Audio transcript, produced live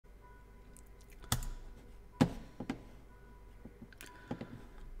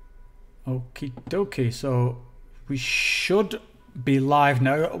Okie dokie, so we should be live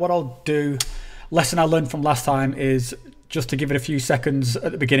now. What I'll do, lesson I learned from last time is just to give it a few seconds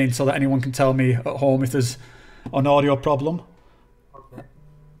at the beginning so that anyone can tell me at home if there's an audio problem. Okay.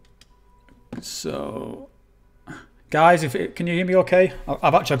 So, guys, can you hear me okay?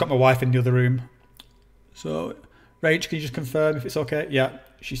 I've got my wife in the other room. So, Rach, can you just confirm if it's okay? Yeah,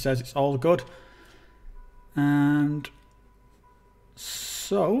 she says it's all good. And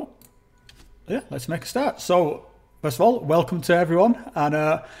so, yeah, let's make a start. So, first of all, welcome to everyone.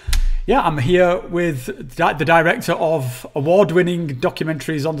 And yeah, I'm here with the director of award-winning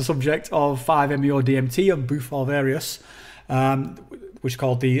documentaries on the subject of 5-MeO-DMT and Bufo, Alvarius, which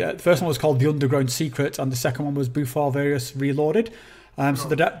called the first one was called The Underground Secret, and the second one was Bufo, Alvarius Reloaded. So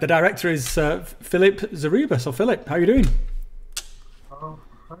the director is Filip Zaruba. So, Filip, how are you doing?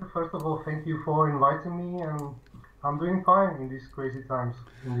 First of all, thank you for inviting me, and I'm doing fine in these crazy times,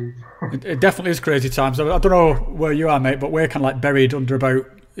 indeed. It definitely is crazy times. I don't know where you are, mate, but we're kind of like buried under about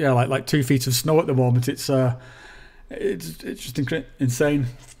like 2 feet of snow at the moment. It's just insane.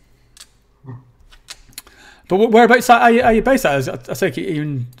 But whereabouts are you based at? I think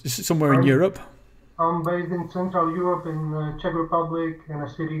even somewhere in Europe. I'm based in Central Europe, in Czech Republic, in a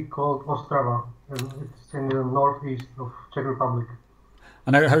city called Ostrava. It's in the northeast of Czech Republic.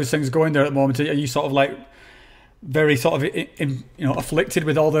 And how's things going there at the moment? Are you sort of like very sort of afflicted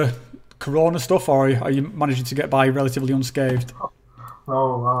with all the corona stuff, or are you managing to get by relatively unscathed?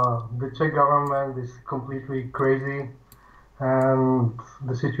 No, the Czech government is completely crazy, and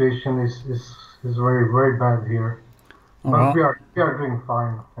the situation is very, very bad here. Oh, but wow. we are doing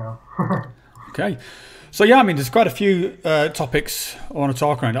fine. Yeah. Okay. So yeah, I mean, there's quite a few topics I want to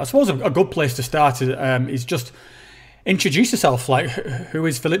talk around. I suppose a good place to start is just introduce yourself. Like, who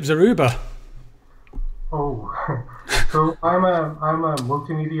is Filip Zaruba? Oh, so I'm a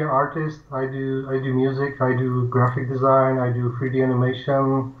multimedia artist. I do music. I do graphic design. I do 3D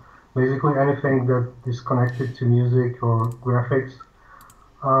animation. Basically anything that is connected to music or graphics.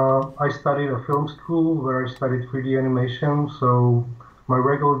 I studied a film school where I studied 3D animation. So my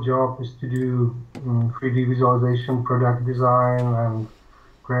regular job is to do 3D visualization, product design, and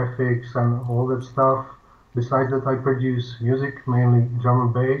graphics, and all that stuff. Besides that, I produce music, mainly drum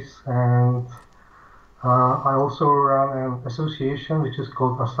and bass, and I also run an association which is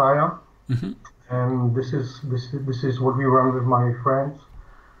called Asaya, and this is what we run with my friends,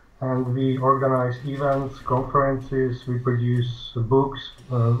 and we organize events, conferences, we produce books,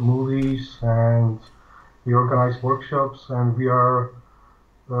 movies, and we organize workshops, and we are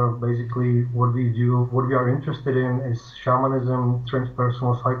basically what we are interested in is shamanism,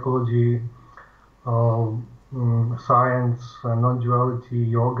 transpersonal psychology, science, non-duality,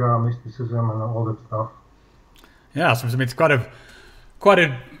 yoga, mysticism, and all that stuff. Yeah, so I mean, it's quite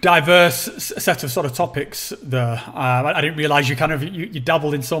a diverse set of sort of topics there. I didn't realise you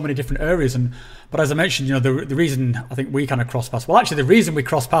dabbled in so many different areas, but as I mentioned, the reason I think we kind of cross paths. Well, actually, the reason we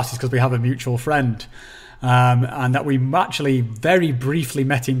cross paths is because we have a mutual friend, and that we actually very briefly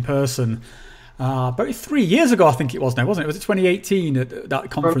met in person. About 3 years ago, I think it was now, wasn't it? Was it 2018 at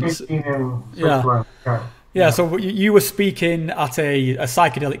that conference? 2018 in Switzerland. Yeah. So you were speaking at a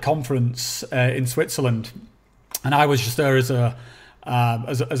psychedelic conference in Switzerland, and I was just there as a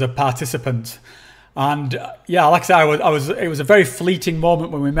participant. And yeah, like I say, it was a very fleeting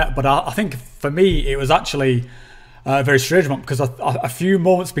moment when we met. But I think for me, it was actually a very strange moment, because a few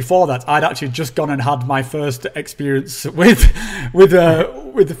moments before that, I'd actually just gone and had my first experience with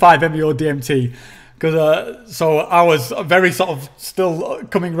the 5-MeO-DMT. So I was very sort of still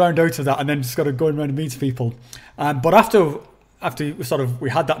coming round out of that, and then just got to going around and meet people. But after we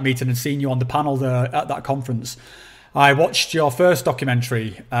had that meeting and seen you on the panel there at that conference, I watched your first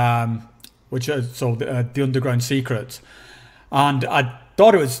documentary, which is The Underground Secret, and I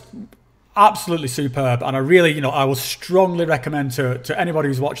thought it was absolutely superb, and I really, I will strongly recommend to anybody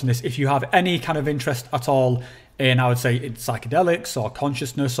who's watching this, if you have any kind of interest at all in, I would say, in psychedelics or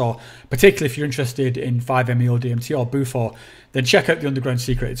consciousness, or particularly if you're interested in 5-MeO-DMT or Bufo, then check out The Underground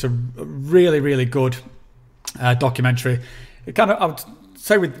Secret. It's a really, really good documentary. It kind of, I would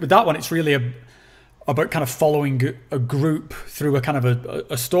say with that one, it's really about kind of following a group through a kind of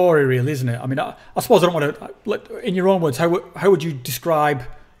a story, really, isn't it? I mean, I suppose I don't want to, in your own words, how would you describe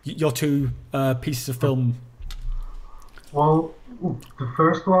your two pieces of film? Well, the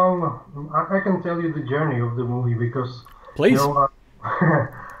first one, I can tell you the journey of the movie, because please. When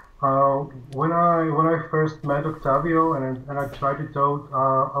I first met Octavio and I tried it out,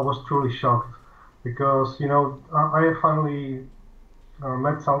 I was truly shocked, because I finally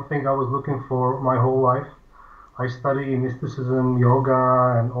met something I was looking for my whole life. I study mysticism, yoga,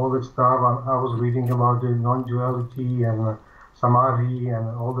 and all that stuff. I was reading about the non-duality and samadhi and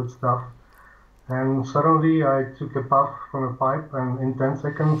all that stuff. And suddenly I took a puff from a pipe, and in 10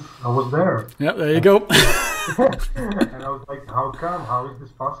 seconds I was there. Yeah, there you go. And I was like, how come? How is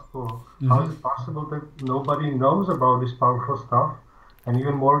this possible? How is it possible that nobody knows about this powerful stuff? And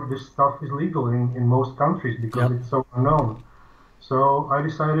even more, this stuff is legal in most countries because it's so unknown. So I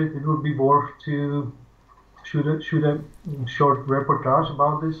decided it would be worth to shoot a short reportage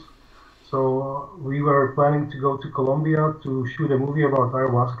about this. So we were planning to go to Colombia to shoot a movie about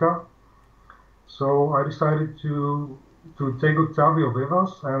ayahuasca. So I decided to take Octavio with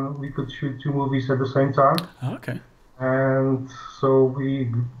us, and we could shoot 2 movies at the same time. Okay. And so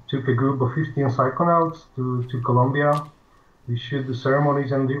we took a group of 15 psychonauts to Colombia. We shoot the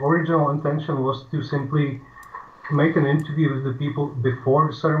ceremonies, and the original intention was to simply make an interview with the people before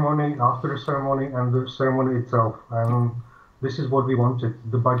the ceremony, after the ceremony, and the ceremony itself. And this is what we wanted.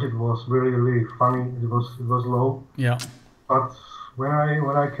 The budget was really funny. It was low. Yeah. But when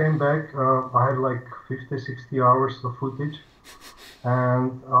I came back, I had like 50, 60 hours of footage,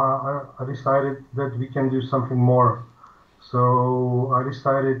 and I decided that we can do something more. So I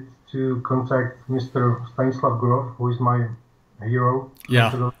decided to contact Mr. Stanislav Grof, who is my hero,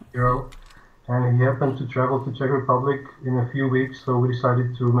 hero, and he happened to travel to Czech Republic in a few weeks, so we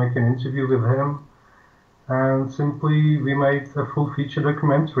decided to make an interview with him, and simply we made a full feature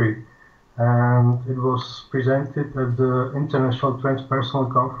documentary. And it was presented at the International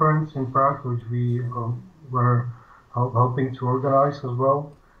Transpersonal Conference in Prague, which we were helping to organize as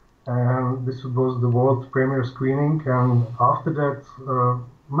well. And this was the world premiere screening. And after that,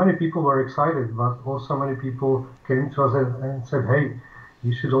 many people were excited, but also many people came to us and said, hey,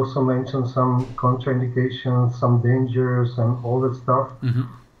 you should also mention some contraindications, some dangers, and all that stuff.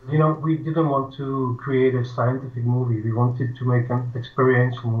 You know, we didn't want to create a scientific movie. We wanted to make an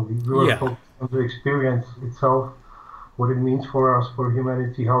experiential movie. We were focused on the experience itself, what it means for us, for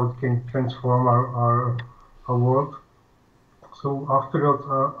humanity, how it can transform our world. So after that,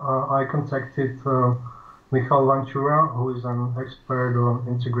 I contacted Michal Vanchura, who is an expert on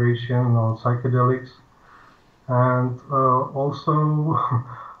integration, on psychedelics. And also,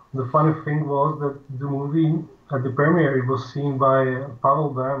 the funny thing was that the movie, at the premiere, it was seen by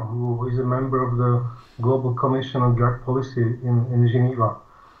Pavel Bem, who is a member of the Global Commission on Drug Policy in Geneva.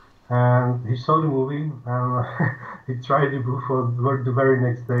 And he saw the movie, and he tried the Bufo the very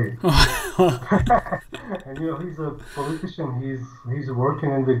next day. And you know, he's a politician. He's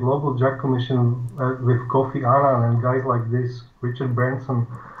working in the Global Drug Commission with Kofi Annan and guys like this, Richard Branson.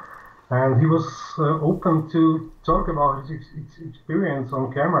 And he was open to talk about his experience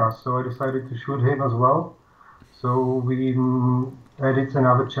on camera, so I decided to shoot him as well. So we edited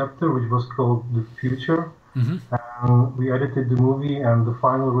another chapter, which was called The Future. And we edited the movie, and the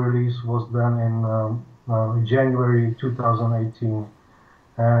final release was done in January 2018.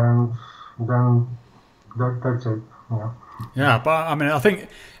 And then that's it. Yeah. Yeah, but I mean, I think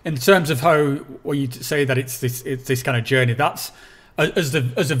in terms of how, well, you say that it's this kind of journey, that's as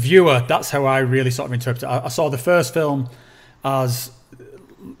a viewer, that's how I really sort of interpret it. I saw the first film as,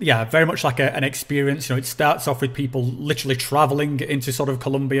 yeah, very much like an experience. You know, it starts off with people literally traveling into sort of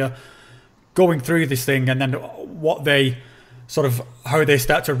Colombia, going through this thing, and then what they sort of, how they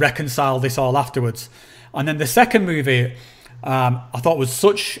start to reconcile this all afterwards. And then the second movie, I thought was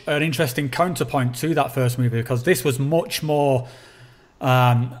such an interesting counterpoint to that first movie, because this was much more,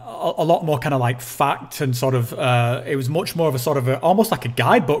 a lot more kind of like fact, and sort of, it was much more of a sort of almost like a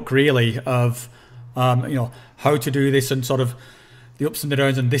guidebook really of, you know, how to do this and sort of the ups and the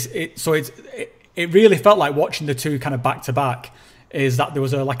downs. And it really felt like watching the two kind of back to back, is that there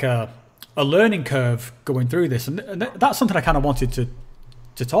was a learning curve going through this. And that's something I kind of wanted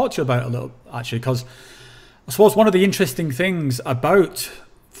to talk to you about a little, actually, because I suppose one of the interesting things about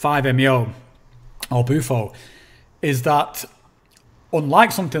 5-MeO or Bufo is that,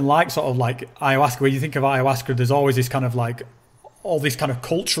 unlike something like sort of like ayahuasca, where you think of ayahuasca, there's always this kind of like all this kind of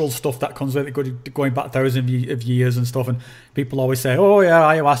cultural stuff that comes with it, going back thousands of years and stuff, and people always say, oh yeah,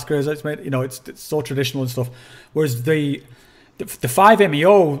 ayahuasca is, it's made, you know, it's so traditional and stuff. Whereas the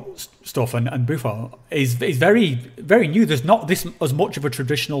 5-MeO stuff and Bufo is very, very new. There's not this as much of a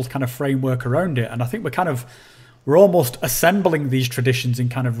traditional kind of framework around it, and I think we're almost assembling these traditions in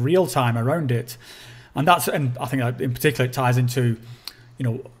kind of real time around it. And I think in particular it ties into, you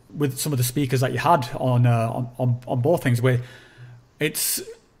know, with some of the speakers that you had on both things, where it's,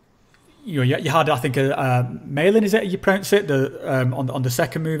 you know, you had, I think, Malin, is it you pronounce it, on the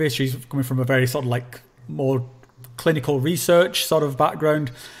second movie. She's coming from a very sort of like more clinical research sort of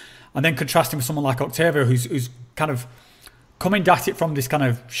background, and then contrasting with someone like Octavio, who's kind of coming at it from this kind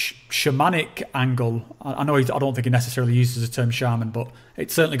of shamanic angle. I know I don't think he necessarily uses the term shaman, but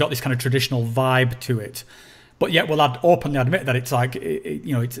it's certainly got this kind of traditional vibe to it. But yet, I'd openly admit that it's like,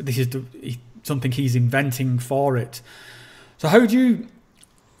 this is something he's inventing for it. So how do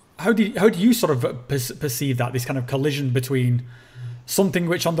you sort of perceive that, this kind of collision between something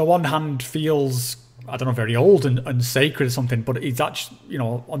which on the one hand feels, I don't know, very old and sacred or something, but it's actually,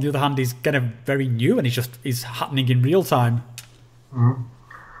 on the other hand, is kind of very new and is happening in real time.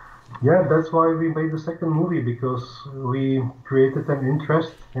 Mm-hmm. Yeah, that's why we made the second movie, because we created an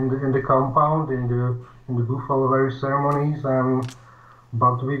interest in the compound, in the Bufo Alvarius ceremonies,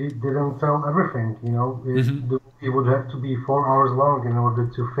 but we didn't tell everything. The movie would have to be 4 hours long in order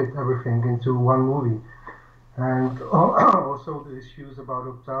to fit everything into one movie. And also the issues about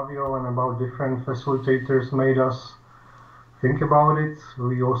Octavio and about different facilitators made us think about it.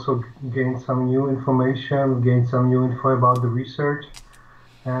 We also gained some new information, gained some new info about the research,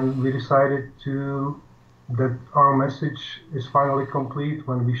 and we decided that our message is finally complete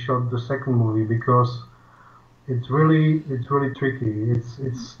when we shot the second movie, because it's really tricky.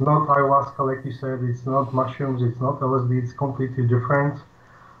 It's not ayahuasca, like you said. It's not mushrooms. It's not LSD. It's completely different.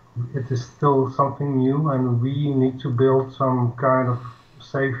 It is still something new, and we need to build some kind of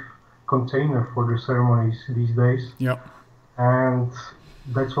safe container for the ceremonies these days. Yep. And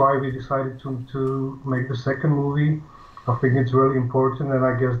that's why we decided to make the second movie. I think it's really important, and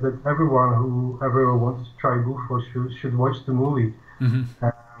I guess that everyone who ever wants to try Bufo should watch the movie.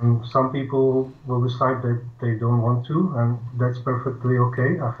 Mm-hmm. Some people will decide that they don't want to, and that's perfectly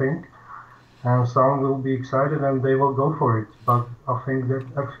okay, I think. And some will be excited and they will go for it. But I think that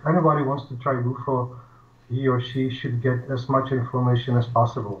if anybody wants to try Bufo, he or she should get as much information as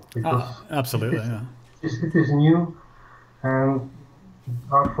possible, because absolutely, it is new. And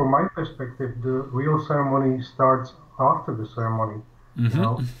from my perspective, the real ceremony starts after the ceremony.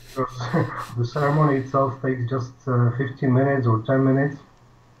 Mm-hmm. Because the ceremony itself takes just 15 minutes or 10 minutes,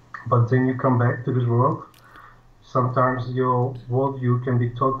 but then you come back to this world. Sometimes your worldview can be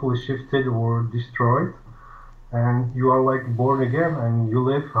totally shifted or destroyed, and you are like born again, and you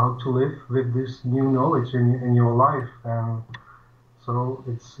live how to live with this new knowledge in your life. And so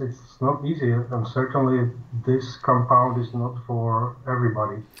it's not easy, and certainly this compound is not for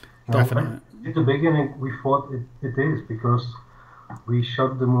everybody. Definitely. In the beginning, we thought it is, because we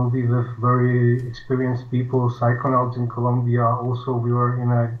shot the movie with very experienced people, psychonauts in Colombia. Also, we were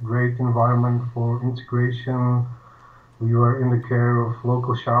in a great environment for integration. We were in the care of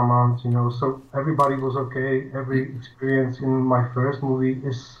local shamans, so everybody was okay. Every experience in my first movie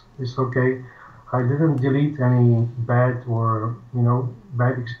is okay. I didn't delete any bad or,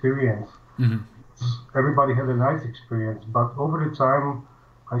 bad experience. Mm-hmm. Everybody had a nice experience, but over the time,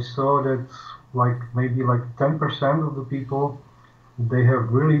 I saw that maybe 10% of the people, they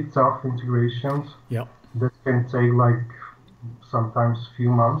have really tough integrations. Yep. That can take sometimes few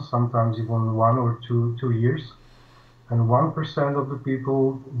months, sometimes even 1 or 2 years. And 1% of the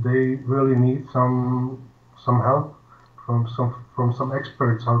people, they really need some help from some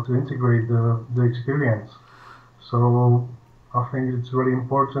experts how to integrate the experience. So I think it's really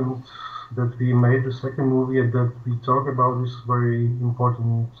important that we made the second movie and that we talk about this very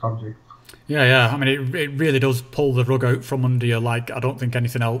important subject. Yeah. I mean, it really does pull the rug out from under you like I don't think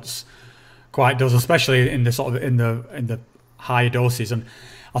anything else quite does, especially in the sort of in the high doses. And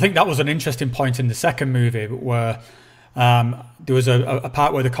I think that was an interesting point in the second movie where there was a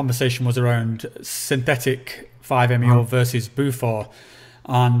part where the conversation was around synthetic 5-MeO versus Bufo,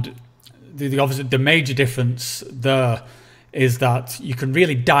 and the major difference there is that you can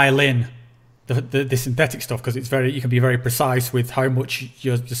really dial in the synthetic stuff, because you can be very precise with how much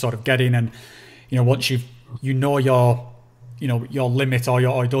you're sort of getting, and once your limit or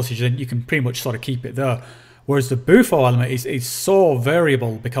your dosage, then you can pretty much sort of keep it there. Whereas the Bufo element is so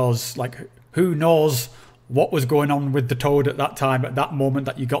variable, because who knows what was going on with the toad at that time, at that moment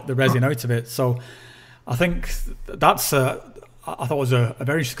that you got the resin out of it. So I think that's I thought was a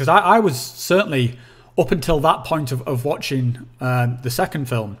very interesting, because I was certainly up until that point of watching the second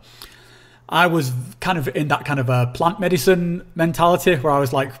film, I was kind of in that kind of a plant medicine mentality where I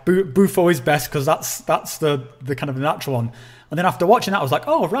was like, Bufo is best because that's the kind of the natural one. And then after watching that, I was like,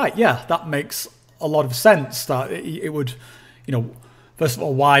 oh right, yeah, that makes a lot of sense. That it would, first of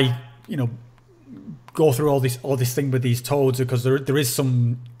all, why go through all this thing with these toads, because there is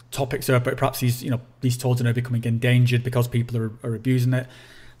some topics there, but perhaps these toads are now becoming endangered because people are abusing it.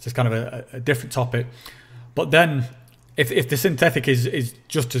 So it's kind of a different topic. But then if the synthetic is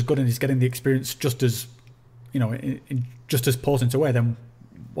just as good and is getting the experience just as just as potent away, then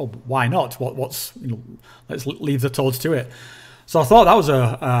well, why not? What's let's leave the toads to it. So I thought that was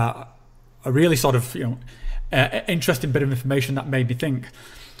a really sort of interesting bit of information that made me think.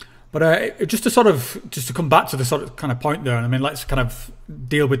 But just to come back to the sort of kind of point there, and I mean, let's kind of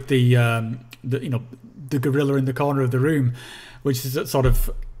deal with the gorilla in the corner of the room, which is sort of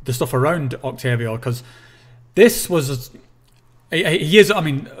the stuff around Octavio, because this was he is. I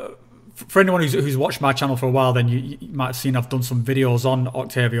mean, for anyone who's watched my channel for a while, then you might have seen I've done some videos on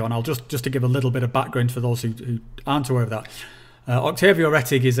Octavio, and I'll just to give a little bit of background for those who aren't aware of that. Octavio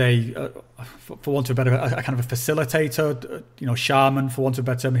Rettig is for want of a better, a kind of a facilitator, shaman, for want of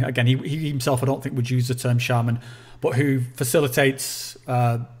a better term. Again, he himself, I don't think would use the term shaman, but who facilitates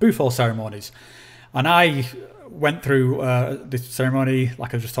Bufo ceremonies. And I went through this ceremony,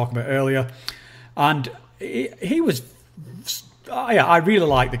 like I was just talking about earlier, and he was, I really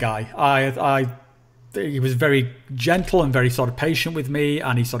liked the guy. He was very gentle and very sort of patient with me,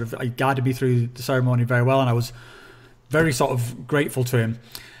 and he guided me through the ceremony very well, and I was very sort of grateful to him.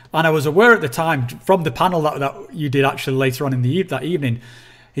 And I was aware at the time from the panel that you did actually later on in that evening,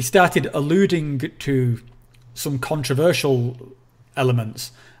 he started alluding to some controversial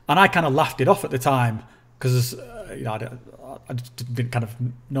elements, and I kind of laughed it off at the time because I just didn't kind of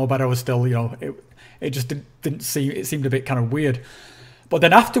know better. I was still, it just didn't seem, it seemed a bit kind of weird. But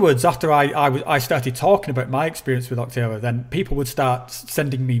then afterwards, after I started talking about my experience with Octavio, then people would start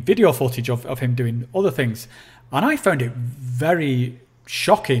sending me video footage of him doing other things. And I found it very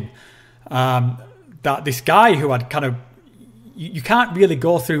shocking that this guy who had kind of, you can't really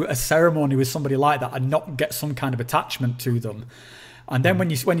go through a ceremony with somebody like that and not get some kind of attachment to them. And then when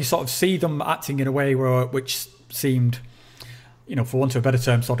you sort of see them acting in a way which seemed, for want of a better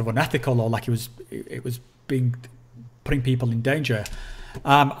term, sort of unethical, or like it was putting people in danger,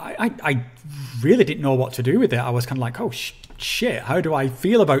 I really didn't know what to do with it. I was kind of like, oh shit, how do I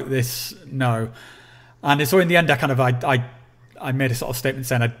feel about this now? And so in the end, I made a sort of statement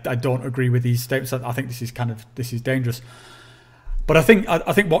saying I don't agree with these statements. I think this is dangerous. But I think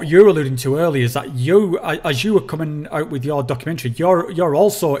what you're alluding to earlier is that as you were coming out with your documentary, you're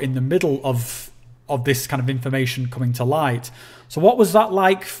also in the middle of this kind of information coming to light. So what was that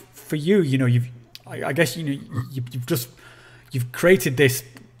like for you? I guess you've created this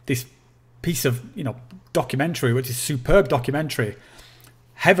piece of documentary, which is superb documentary,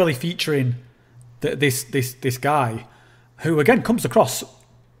 heavily featuring this guy, who again comes across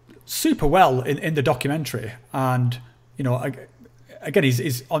super well in the documentary, and again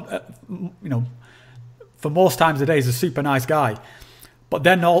he's on for most times of the day he's a super nice guy, but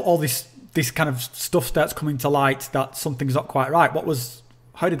then all this kind of stuff starts coming to light that something's not quite right.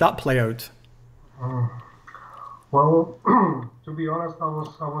 How did that play out? Well, to be honest, I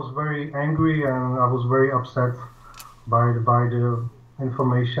was very angry and I was very upset by the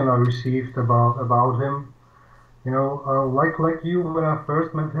information I received about him. Like you, when I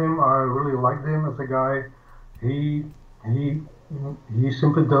first met him, I really liked him as a guy. He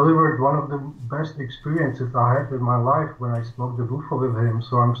simply delivered one of the best experiences I had in my life when I smoked the Bufo with him.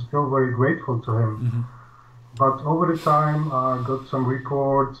 So I'm still very grateful to him. Mm-hmm. But over the time, I got some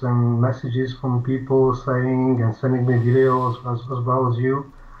reports and messages from people saying and sending me videos as well as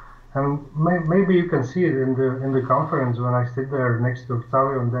you. And maybe you can see it in the conference when I sit there next to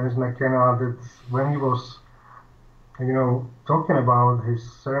Octavio and Dennis McKenna, that when he was, talking about his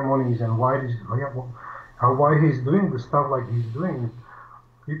ceremonies and why he's doing the stuff like he's doing,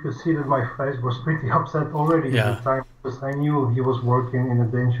 you could see that my face was pretty upset already at the time, because I knew he was working in a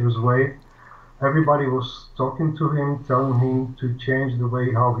dangerous way. Everybody was talking to him, telling him to change the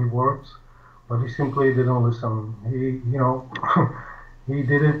way how he works, but he simply didn't listen. He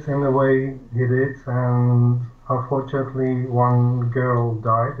did it in the way he did, and unfortunately one girl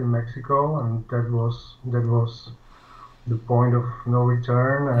died in Mexico, and that was the point of no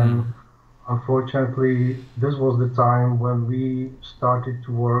return. And unfortunately this was the time when we started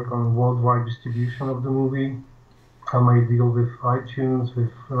to work on worldwide distribution of the movie. I made a deal with iTunes,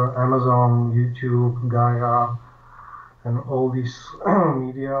 with Amazon, YouTube, Gaia, and all these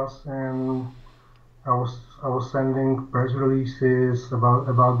medias, and I was sending press releases about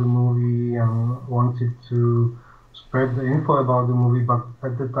the movie and wanted to spread the info about the movie, but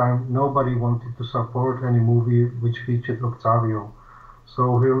at the time nobody wanted to support any movie which featured Octavio.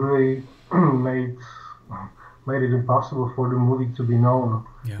 So he really made it impossible for the movie to be known.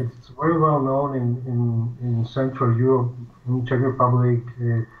 Yeah. It's very well known in Central Europe, in Czech Republic.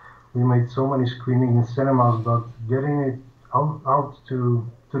 We made so many screenings in cinemas, but getting it out to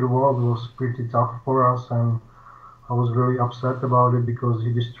the world was pretty tough for us, and I was really upset about it because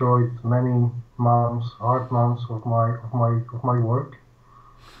he destroyed many hard months of my work.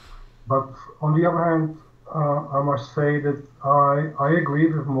 But on the other hand, I must say that I agree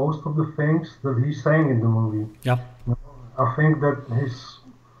with most of the things that he's saying in the movie. Yeah. I think that his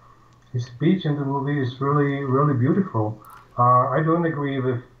speech in the movie is really beautiful. I don't agree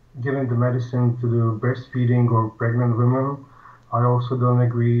with giving the medicine to the breastfeeding or pregnant women. I also don't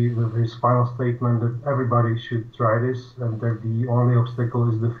agree with his final statement that everybody should try this and that the only obstacle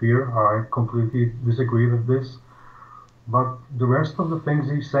is the fear. I completely disagree with this. But the rest of the things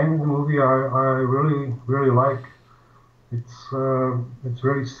he's saying in the movie, I really like. It's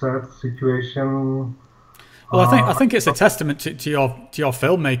really sad situation. Well, I think it's a testament to your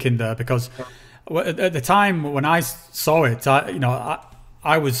filmmaking there, because at the time when I saw it, I'd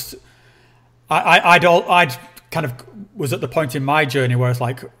kind of was at the point in my journey where it's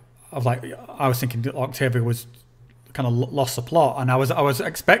like I was thinking that Octavio was kind of lost the plot, and I was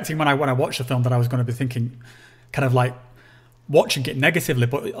expecting when I watched the film that I was going to be thinking kind of like watching it negatively.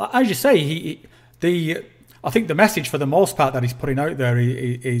 But as you say, I think the message for the most part that he's putting out there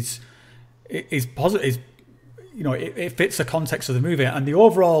is positive. It fits the context of the movie, and the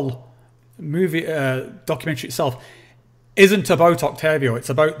overall movie documentary itself isn't about Octavio. It's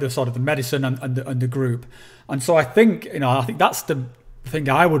about the sort of the medicine and the group. And so I think that's the thing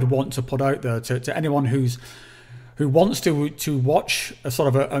I would want to put out there to anyone who wants to watch a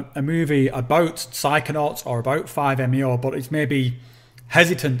sort of a movie about psychonauts or about 5-MeO, but it's maybe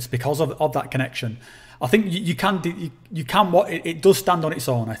hesitant because of that connection. I think you can it does stand on its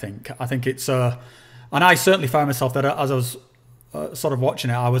own. I think it's and I certainly found myself that as I was sort of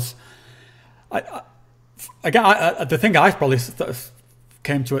watching it, the thing I probably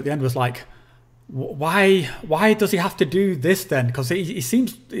came to at the end was like, why does he have to do this then? Because he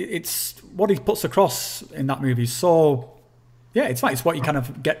seems, it's what he puts across in that movie. So yeah, it's what you kind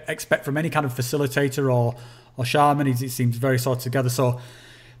of expect from any kind of facilitator or shaman. It seems very sort of together. So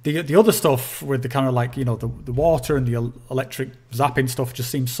the other stuff with the kind of like, the water and the electric zapping stuff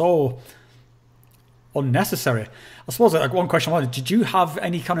just seems so unnecessary. I suppose like one question was, did you have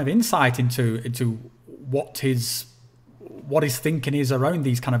any kind of insight into what his thinking is around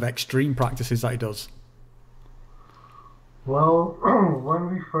these kind of extreme practices that he does? Well, when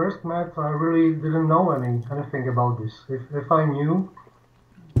we first met, I really didn't know anything about this. If I knew,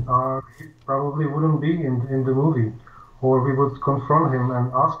 he probably wouldn't be in the movie, or we would confront him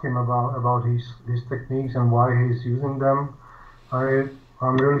and ask him about his techniques and why he's using them.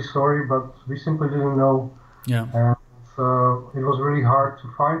 I'm really sorry, but we simply didn't know. Yeah. And it was really hard to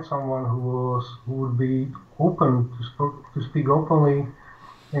find someone who would be open to speak openly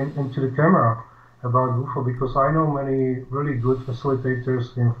into the camera about Bufo, because I know many really good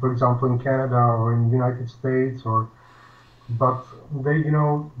facilitators for example, in Canada or in the United States, but they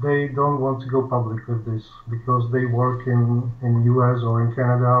don't want to go public with this because they work in US or in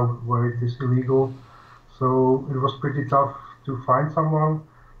Canada where it is illegal. So it was pretty tough to find someone,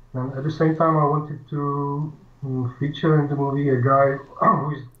 and at the same time I wanted to feature in the movie a guy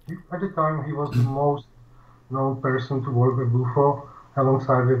who is, at the time, he was the most known person to work with Bufo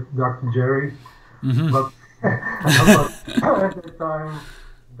alongside with Dr. Jerry. Mm-hmm. But at the time,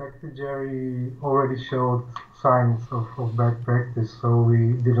 Dr. Jerry already showed signs of bad practice, so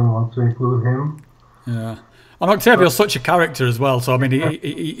we didn't want to include him. Yeah, and Octavio's such a character as well. So I mean,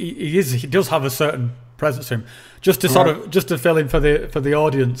 he does have a certain presence to him. Just to fill in for the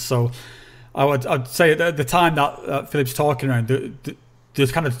audience. So I'd say at the time that Filip's talking around,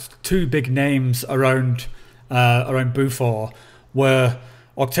 there's kind of two big names around Bufo, were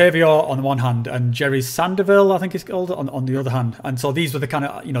Octavio on the one hand and Jerry Sandoval, I think it's called, on the other hand. And so these were the kind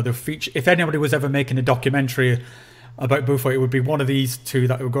of, the feature. If anybody was ever making a documentary about Bufo, it would be one of these two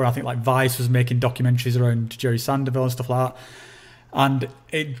that would go. I think like Vice was making documentaries around Jerry Sandoval and stuff like that. And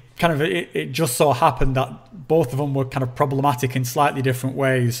it just so happened that both of them were kind of problematic in slightly different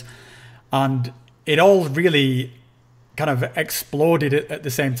ways. And it all really kind of exploded at the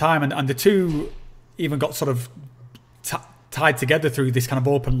same time. And the two even got sort of tied together through this kind of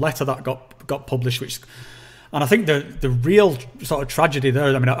open letter that got published, and I think the real sort of tragedy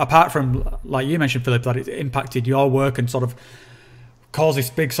there, I mean, apart from, like you mentioned, Filip, that it impacted your work and sort of caused this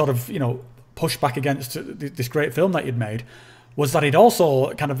big sort of, pushback against this great film that you'd made, was that it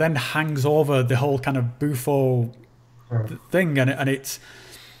also kind of then hangs over the whole kind of Bufo thing, and it's,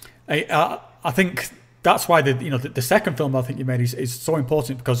 I think that's why the second film I think you made is so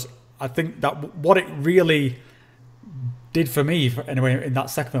important, because I think that what it really did for me, anyway, in that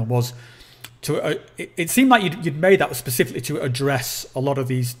second film was it seemed like you'd made that specifically to address a lot of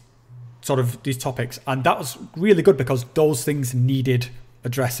these topics, and that was really good because those things needed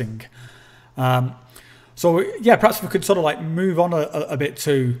addressing. So yeah, perhaps we could sort of like move on a bit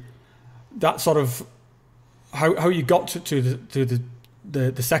to that sort of how you got to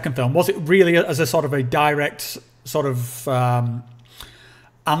the second film? Was it really as a sort of a direct sort of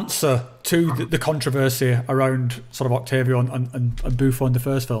answer to the controversy around sort of Octavio and Bufo in the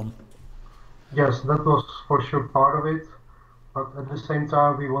first film? Yes, that was for sure part of it. But at the same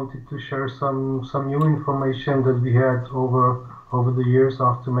time, we wanted to share some new information that we had over the years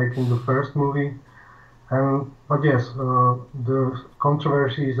after making the first movie. But yes, the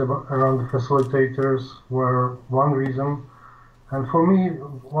controversies around the facilitators were one reason. And for me,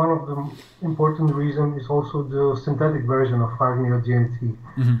 one of the important reasons is also the synthetic version of 5-MeO-DMT.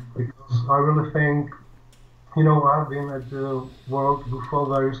 Because I really think, I've been at the World Bufo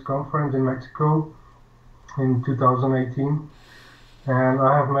Alvarius conference in Mexico in 2018. And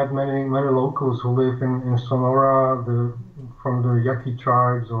I have met many locals who live in Sonora, from the Yaqui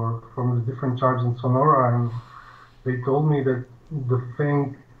tribes or from the different tribes in Sonora, and they told me that the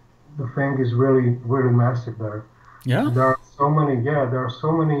thing is really massive there. Yeah. There are so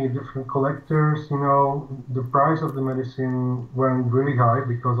many different collectors. The price of the medicine went really high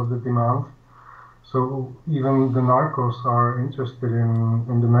because of the demand. So even the narcos are interested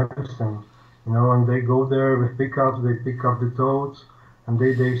in the medicine. And they go there with pickups, they pick up the toads, and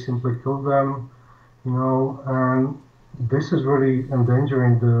they simply kill them, and this is really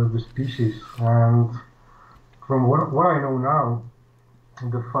endangering the species. And from what I know now,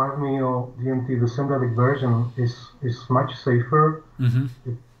 the 5-MeO-DMT, the synthetic version, is much safer.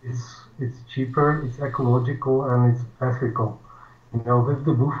 It's cheaper, it's ecological, and it's ethical. With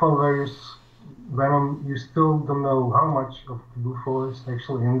the Bufo Alvarius venom, you still don't know how much of the Bufo is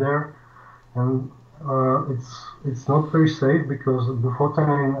actually in there. And it's not very safe because the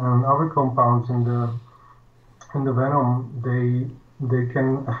bufotenin and other compounds in the venom, they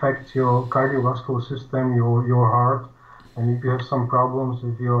can affect your cardiovascular system, your heart. And if you have some problems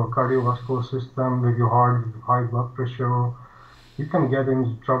with your cardiovascular system, with your heart, with high blood pressure, you can get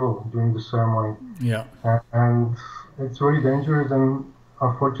into trouble during the ceremony. Yeah. And it's really dangerous. And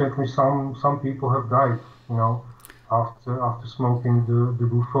unfortunately, some people have died, after smoking the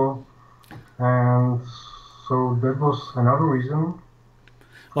Bufo. And so that was another reason.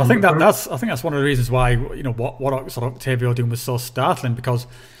 Well, I think that's one of the reasons why what sort of Octavio doing was so startling, because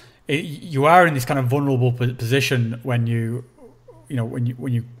you are in this kind of vulnerable position when you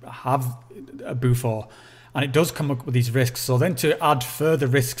have a Bufo, and it does come up with these risks. So then to add further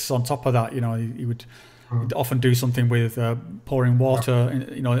risks on top of that, you would often do something with pouring water,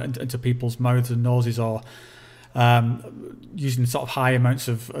 into people's mouths and noses, or using sort of high amounts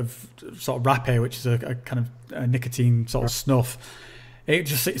of sort of rapé, which is a kind of a nicotine sort of snuff. It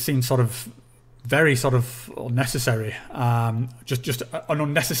seems sort of very sort of unnecessary, just an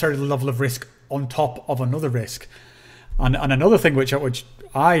unnecessary level of risk on top of another risk. And another thing which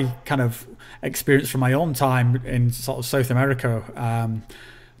I kind of experienced from my own time in sort of South America,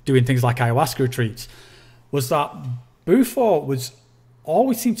 doing things like ayahuasca retreats, was that Bufo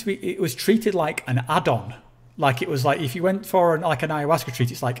it was treated like an add-on. Like it was like if you went for an ayahuasca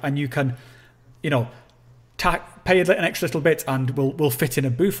retreat, it's like, and you can, pay an extra little bit and we'll fit in a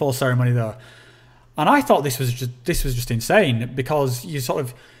Bufo ceremony there. And I thought this was just insane, because you're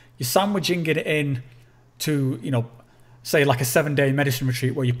sandwiching it in to, say like a 7-day medicine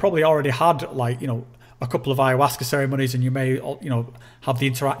retreat where you probably already had a couple of ayahuasca ceremonies, and you may, have the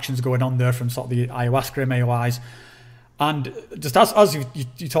interactions going on there from sort of the ayahuasca MAOIs. And just as you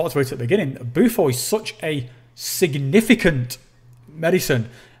talked about at the beginning, Bufo is such a significant medicine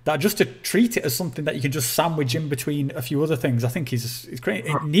that just to treat it as something that you can just sandwich in between a few other things, I think is great.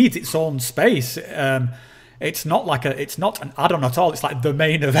 It needs its own space. It's not an add-on at all. It's like the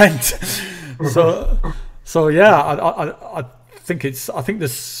main event. So yeah, I think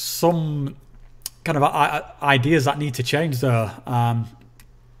there's some kind of ideas that need to change there.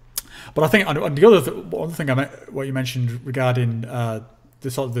 But I think on the other thing what you mentioned regarding the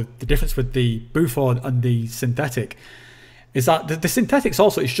difference with the Bufo and the synthetic is that the synthetics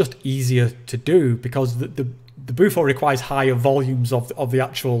also is just easier to do, because the Bufo requires higher volumes of the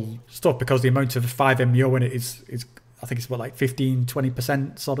actual stuff, because the amount of 5-MeO in it is I think it's what, like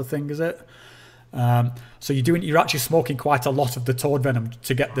 15-20% sort of thing, is it? So you're actually smoking quite a lot of the toad venom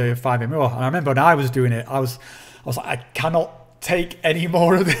to get the 5-MeO. And I remember when I was doing it, I was like, I cannot take any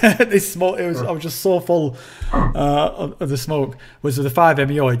more of this smoke. I was just so full of the smoke. Whereas with the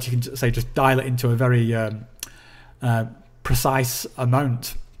 5-MeO, you can say just dial it into a very precise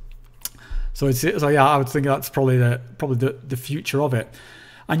amount. So yeah, I would think that's probably the future of it.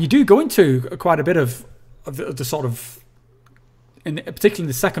 And you do go into quite a bit of the sort of, particularly in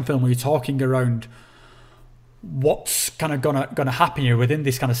the second film, where you're talking around what's kind of gonna happen here within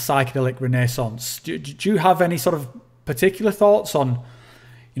this kind of psychedelic renaissance. Do you have any sort of particular thoughts on,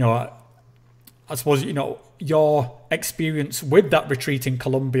 I suppose, your experience with that retreat in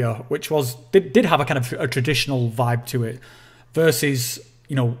Colombia, which did have a kind of a traditional vibe to it, versus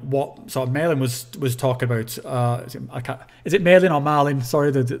what sort of Malin was talking about. Is it Malin or Marlin?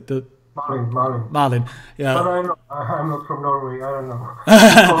 Sorry, the Marlin. Yeah. But I'm not from Norway. I don't know.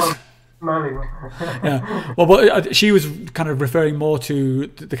 Marlin. Yeah. Well, but she was kind of referring more to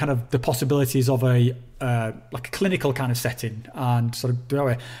the kind of the possibilities of a like a clinical kind of setting, and sort of that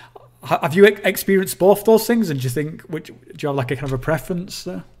way. Have you experienced both those things, and do you have like a kind of a preference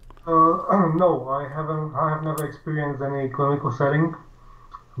there? No, I haven't. I have never experienced any clinical setting,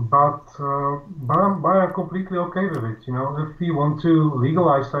 but I'm completely okay with it. If we want to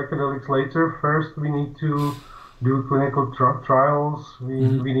legalize psychedelics later, first we need to do clinical trials.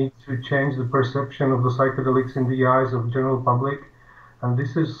 We need to change the perception of the psychedelics in the eyes of the general public, and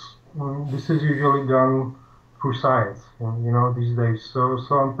this is usually done through science, these days. So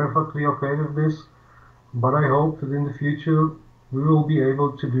I'm perfectly okay with this, but I hope that in the future we will be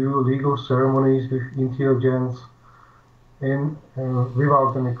able to do legal ceremonies with intelligence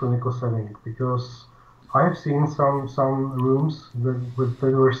without any clinical setting, because I have seen some rooms that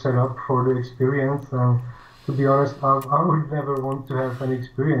were set up for the experience, and to be honest, I would never want to have any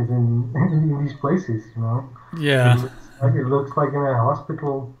experience in these places. Yeah. It looks like in a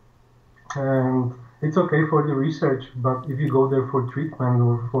hospital, and it's okay for the research, but if you go there for treatment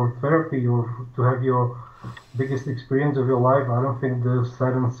or for therapy or to have your biggest experience of your life, I don't think the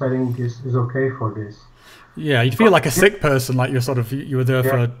setting is okay for this. Yeah, you'd feel like a sick person, like you were there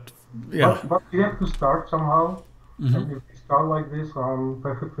for. Yeah. But you have to start somehow, and if you start like this, I'm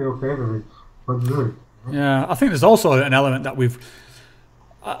perfectly okay with it. Let's do it. Yeah, I think there's also an element that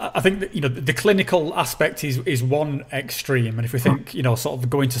I think that the clinical aspect is one extreme, and if we think sort of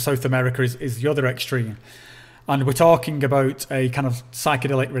going to South America is the other extreme, and we're talking about a kind of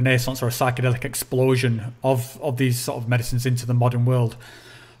psychedelic renaissance or a psychedelic explosion of these sort of medicines into the modern world.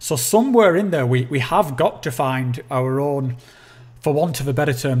 So somewhere in there we have got to find our own, for want of a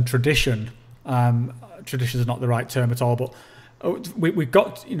better term, tradition. Tradition is not the right term at all, but we've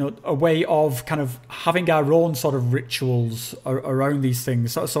got a way of kind of having our own sort of rituals around these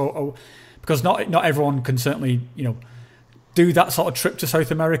things. So because not everyone can certainly do that sort of trip to South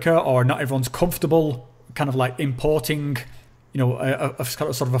America, or not everyone's comfortable kind of like importing a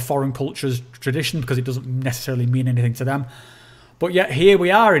sort of a foreign culture's tradition, because it doesn't necessarily mean anything to them. But yet here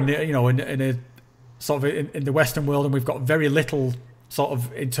we are in a sort of in the Western world, and we've got very little sort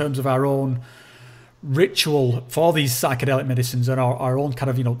of in terms of our own ritual for these psychedelic medicines, and our own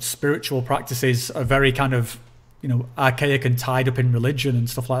kind of spiritual practices are very kind of archaic and tied up in religion and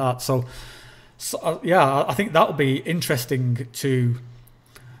stuff like that. So yeah, I think that'll be interesting to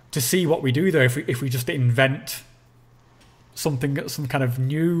see what we do there if we just invent some kind of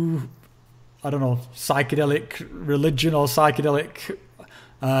new, I don't know, psychedelic religion or psychedelic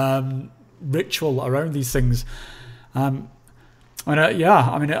ritual around these things. I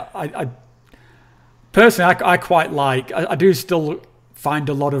personally, I quite like. I do still find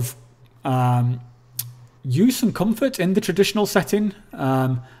a lot of use and comfort in the traditional setting.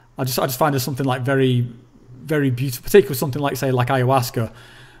 I just find there's something like very, very beautiful, particularly something like say like ayahuasca,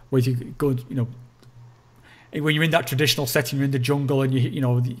 where you go, when you're in that traditional setting, you're in the jungle, and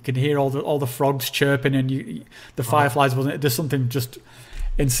you can hear all the frogs chirping and the fireflies. There's something just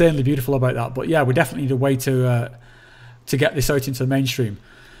insanely beautiful about that. But yeah, we definitely need a way to get this out into the mainstream.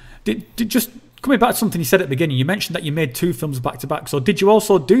 Did just coming back to something you said at the beginning, you mentioned that you made 2 films back to back. So did you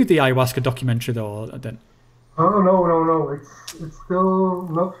also do the ayahuasca documentary though? Then? Oh no! It's still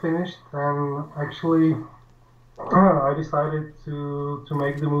not finished, and actually, I decided to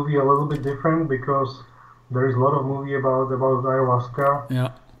make the movie a little bit different, because there is a lot of movie about ayahuasca.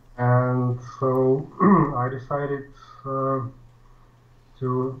 Yeah. And so I decided the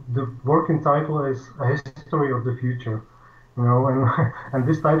working title is A History of the Future. And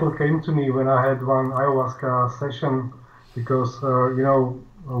this title came to me when I had one ayahuasca session, because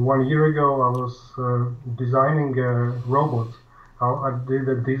 1 year ago I was designing a robot. I did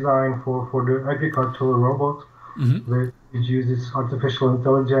a design for the agricultural robot, which uses artificial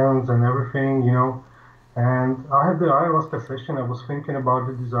intelligence and everything, And I had the ayahuasca session. I was thinking about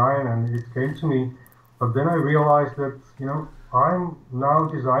the design, and it came to me. But then I realized that I'm now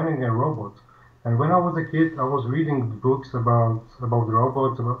designing a robot. And when I was a kid, I was reading books about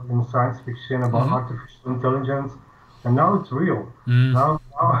robots, in science fiction, about artificial intelligence, and now it's real. Now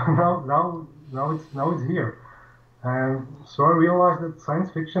it's here. And so I realized that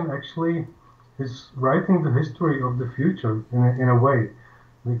science fiction actually is writing the history of the future in a way.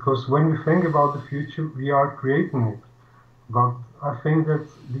 Because when we think about the future, we are creating it. But I think that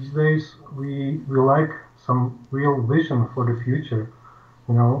these days we lack some real vision for the future.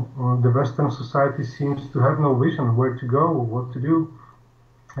 You know, the Western society seems to have no vision where to go, what to do.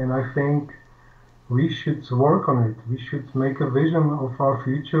 And I think we should work on it. We should make a vision of our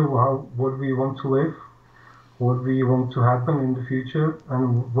future, what we want to live, what we want to happen in the future.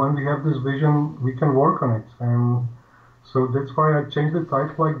 And when we have this vision, we can work on it. And so that's why I changed the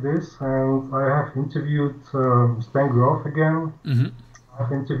title like this. And I have interviewed Stan Grof again. Mm-hmm.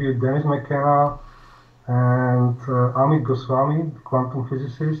 I've interviewed Dennis McKenna and Amit Goswami, the quantum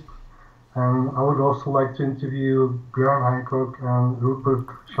physicist. And I would also like to interview Graham Hancock and Rupert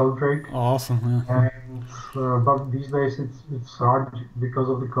Sheldrake. Awesome. Yeah. And but these days it's hard because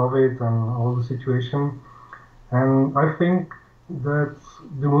of the COVID and all the situation. And I think that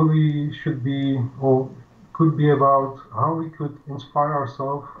the movie should be or could be about how we could inspire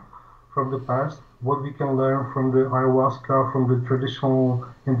ourselves from the past, what we can learn from the ayahuasca, from the traditional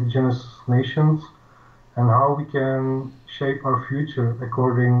indigenous nations, and how we can shape our future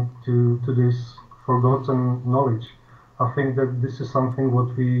according to this forgotten knowledge. I think that this is something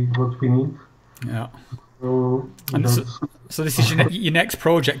what we need. Yeah. So, and so this is your next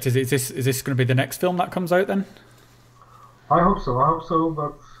project. Is this going to be the next film that comes out then? I hope so.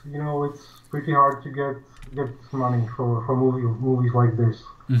 But you know, it's pretty hard to get money for movies like this.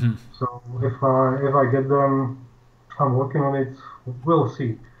 Mm-hmm. So if I get them, I'm working on it. We'll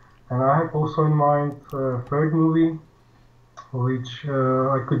see. And I have also in mind a third movie, which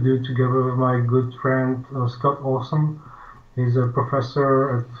I could do together with my good friend Scott Olson. He's a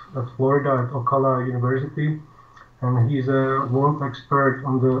professor at Florida at Ocala University, and he's a world expert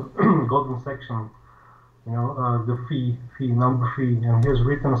on the golden section. You know, the number phi, and he has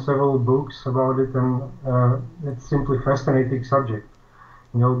written several books about it, and it's simply fascinating subject.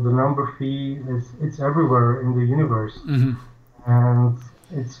 You know, the number phi it's everywhere in the universe, mm-hmm. and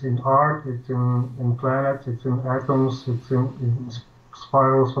it's in art, it's in planets, it's in atoms, it's in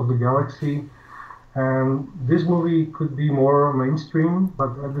spirals of the galaxy. And this movie could be more mainstream,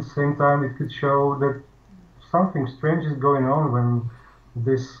 but at the same time it could show that something strange is going on when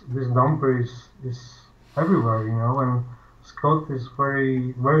this number is everywhere, you know. And Scott is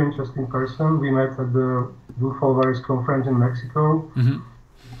very interesting person. We met at the Bufo Alvarius conference in Mexico. Mm-hmm.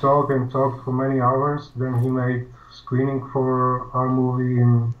 Talked for many hours. Then he made screening for our movie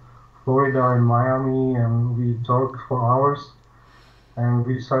in Florida and Miami, and we talked for hours. And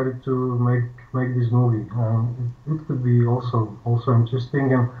we decided to make this movie. It could be also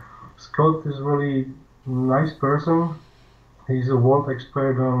interesting. And Scott is really nice person. He's a world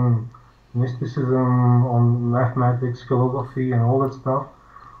expert on mysticism, on mathematics, philosophy, and all that stuff.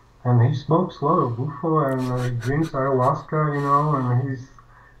 And he smokes a lot of Bufo and he drinks ayahuasca, you know. And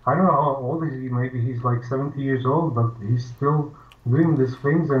I don't know how old is he. Maybe he's like 70 years old, but he's still doing these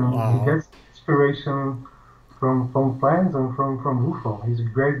things, and wow. He gets inspiration from plants and from Bufo. He's a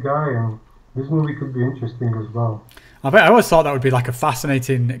great guy, and this movie could be interesting as well. I always thought that would be like a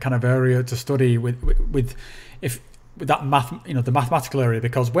fascinating kind of area to study with that math, you know, the mathematical area,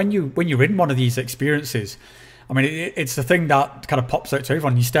 because when you're in one of these experiences, I mean, it's the thing that kind of pops out to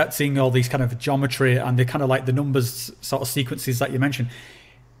everyone. You start seeing all these kind of geometry and the kind of like the numbers sort of sequences that you mentioned.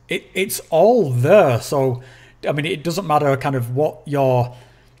 It's all there. So, I mean, it doesn't matter kind of what your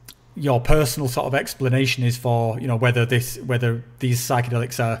personal sort of explanation is for, you know, whether these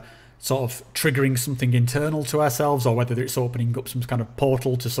psychedelics are sort of triggering something internal to ourselves, or whether it's opening up some kind of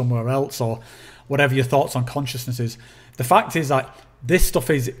portal to somewhere else, or whatever your thoughts on consciousness is. The fact is that this stuff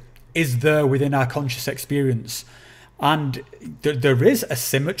is there within our conscious experience, and there is a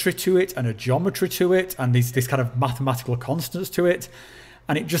symmetry to it and a geometry to it, and these kind of mathematical constants to it,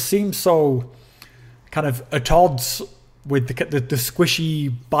 and it just seems so kind of at odds with the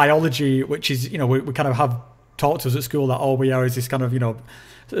squishy biology, which is, you know, we kind of have taught to us at school that all we are is this kind of, you know,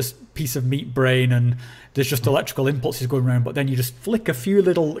 this piece of meat brain, and there's just electrical impulses going around, but then you just flick a few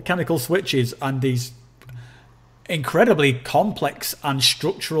little chemical switches and these incredibly complex and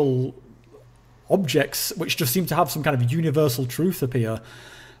structural objects which just seem to have some kind of universal truth appear.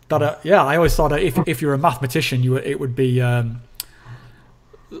 That I always thought that if you're a mathematician, it would be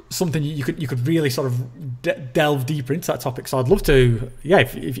something you could really sort of delve deeper into that topic. So I'd love to,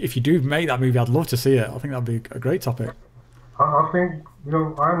 if you do make that movie, I'd love to see it. I think that'd be a great topic. I think, you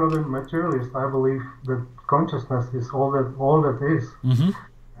know, I'm not a materialist. I believe that consciousness is all that is. Mm-hmm.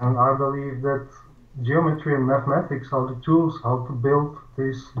 And I believe that geometry and mathematics are the tools how to build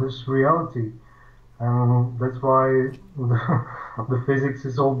this reality. and that's why the physics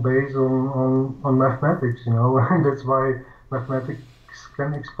is all based on mathematics, you know. And that's why mathematics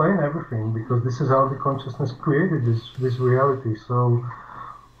can explain everything, because this is how the consciousness created this reality. So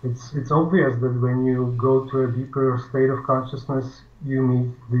it's obvious that when you go to a deeper state of consciousness, you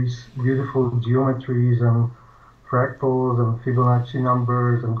meet these beautiful geometries and fractals and Fibonacci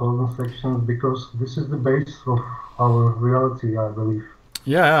numbers and golden sections, because this is the base of our reality, I believe.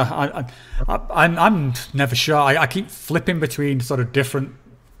 Yeah, I'm never sure. I keep flipping between sort of different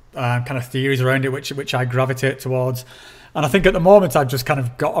kind of theories around it, which I gravitate towards, and I think at the moment I've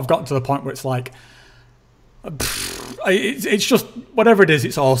gotten to the point where it's like, it's just whatever it is,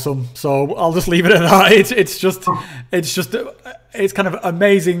 it's awesome. So I'll just leave it at that. It's kind of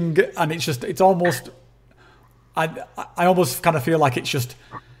amazing, and it's almost. I almost kind of feel like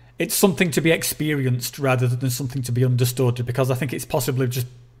it's something to be experienced rather than something to be understood, because I think it's possibly just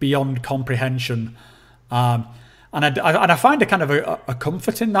beyond comprehension. And I find a kind of a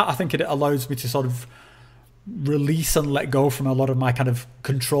comfort in that. I think it allows me to sort of release and let go from a lot of my kind of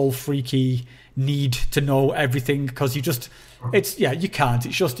control freaky need to know everything, because you can't.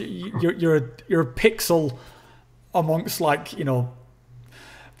 It's just you're a pixel amongst, like, you know,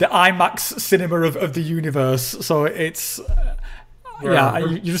 the IMAX cinema of the universe. So it's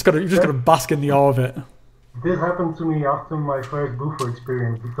you just gotta bask in the awe of it. This happened to me after my first Bufo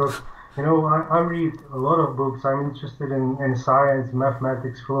experience, because, you know, I read a lot of books. I'm interested in science,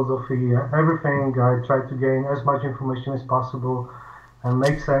 mathematics, philosophy, everything. I try to gain as much information as possible and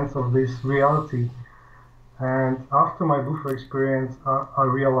make sense of this reality. And after my Bufo experience, I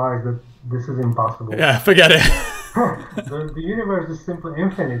realized that this is impossible. Yeah, forget it. The universe is simply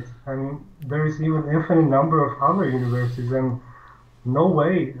infinite, and there is even infinite number of other universes, and no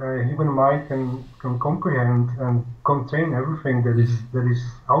way a human mind can comprehend and contain everything that is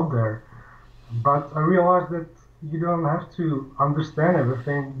out there. But I realized that you don't have to understand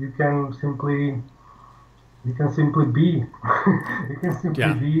everything. You can simply be. You can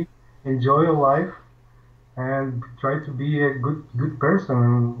simply be, enjoy your life, and try to be a good person,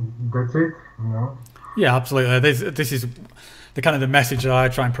 and that's it, you know. Yeah, absolutely. This is the kind of the message that I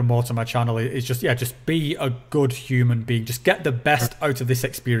try and promote on my channel is just be a good human being. Just get the best out of this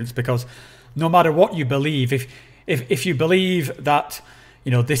experience, because no matter what you believe, if you believe that,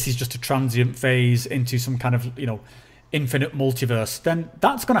 you know, this is just a transient phase into some kind of, you know, infinite multiverse, then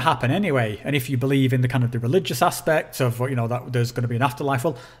that's going to happen anyway. And if you believe in the kind of the religious aspect of, you know, that there's going to be an afterlife,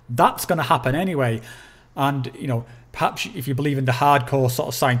 well, that's going to happen anyway. And, you know, perhaps if you believe in the hardcore sort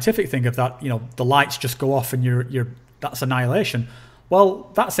of scientific thing of that, you know, the lights just go off and you're that's annihilation. Well,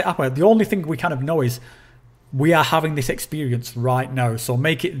 that's it. The only thing we kind of know is we are having this experience right now. So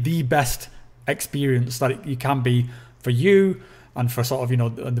make it the best experience that you can be for you and for sort of, you know,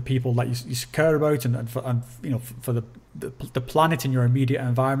 the people that you care about, and for you know, for the planet and your immediate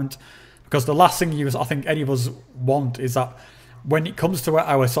environment. Because the last thing I think any of us want is that when it comes to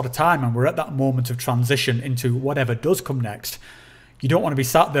our sort of time and we're at that moment of transition into whatever does come next, you don't want to be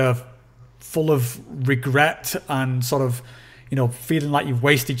sat there full of regret and sort of, you know, feeling like you've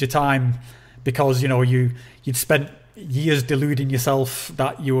wasted your time because, you know, you'd spent years deluding yourself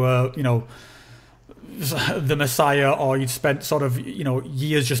that you were, you know, the Messiah, or you'd spent sort of, you know,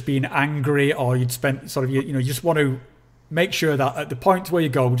 years just being angry, or you'd spent sort of, you know, you just want to make sure that at the point where you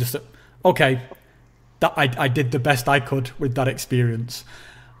go, just okay, that I did the best I could with that experience.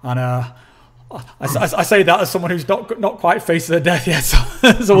 And I say that as someone who's not quite faced their death yet,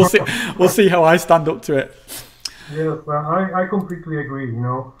 so we'll see how I stand up to it. Yes, I completely agree. You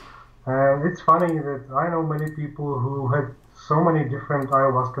know, and it's funny that I know many people who had so many different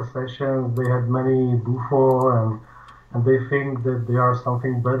ayahuasca sessions. They had many Bufo, and they think that they are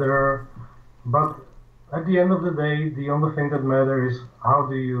something better. But at the end of the day, the only thing that matters is how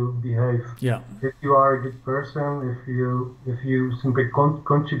do you behave. Yeah. If you are a good person, if you simply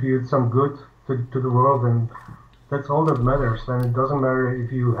contribute some good to the world, and that's all that matters. And it doesn't matter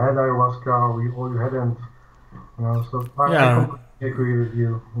if you had ayahuasca or you hadn't. You know, so I completely agree with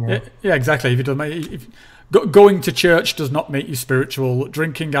you. Yeah, exactly. If going to church does not make you spiritual.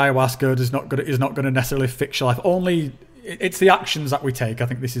 Drinking ayahuasca is not going to necessarily fix your life. Only it's the actions that we take. I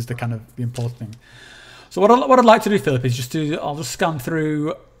think this is the kind of the important thing. So what I'd like to do, Filip, is I'll just scan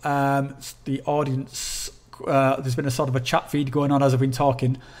through the audience. There's been a sort of a chat feed going on as I've been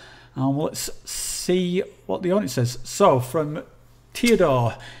talking. Let's see what the audience says. So from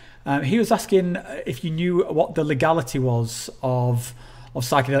Theodore, he was asking if you knew what the legality was of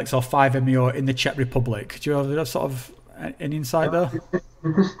psychedelics or 5-MeO in the Czech Republic. Do you have sort of an insight there?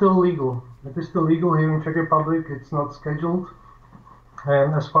 It is still legal. It is still legal here in Czech Republic. It's not scheduled.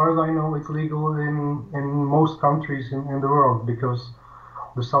 And as far as I know, it's legal in most countries in the world because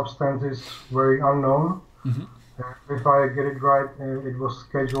the substance is very unknown. Hmm. If I get it right, it was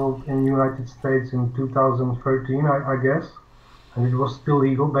scheduled in United States in 2013, I guess, and it was still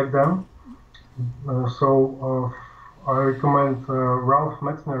legal back then. I recommend Ralph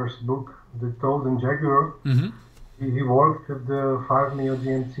Metzner's book, The Toad and Jaguar. Hmm. He worked with the 5-meo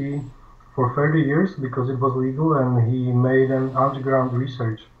DMT for 30 years because it was legal, and he made an underground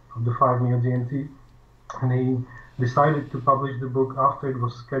research of the 5-meo DMT, and he decided to publish the book after it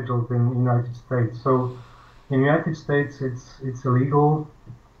was scheduled in the United States. So in the United States, it's illegal,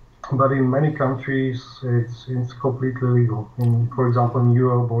 but in many countries, it's completely legal. For example, in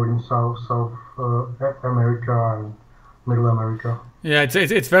Europe or in South America and Middle America. Yeah,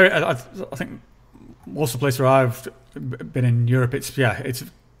 it's very. I think most of the places where I've been in Europe, it's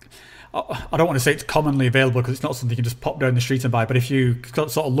I don't want to say it's commonly available because it's not something you can just pop down the street and buy. But if you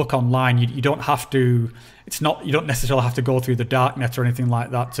sort of look online, you don't have to. You don't necessarily have to go through the darknet or anything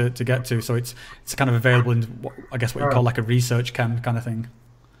like that to get to. So it's kind of available in what you call like a research kind of thing.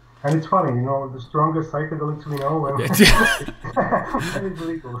 And it's funny, the strongest psychedelics we know, and it's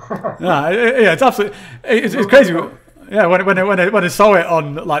illegal. Yeah, it's absolutely it's crazy. Yeah, when I saw it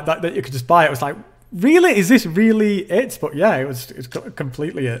on like that you could just buy it, was like, really, is this really it? But yeah, it's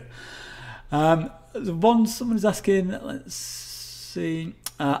completely it. The one someone is asking, let's see,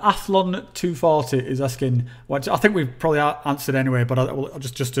 Athlon240 is asking, what I think we've probably answered anyway, but I'll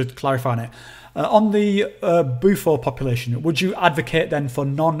just to clarify on it. On the Bufo population, would you advocate then for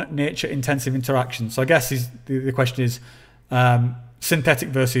non-nature intensive interaction? So I guess the question is synthetic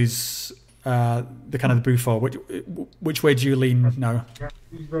versus the kind of the Bufo. Which way do you lean now? Yeah,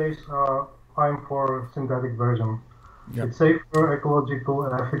 these days I'm for synthetic version. Yep. It's safer, ecological,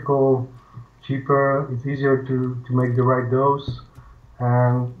 ethical, cheaper. It's easier to make the right dose,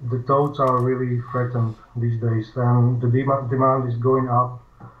 and the toads are really threatened these days, and the demand is going up,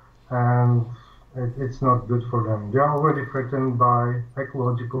 and it's not good for them. They are already threatened by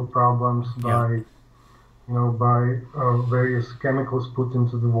ecological problems, by various chemicals put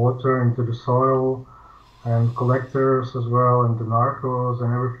into the water, into the soil, and collectors as well, and the narcos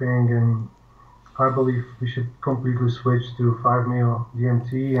and everything. And I believe we should completely switch to 5-meo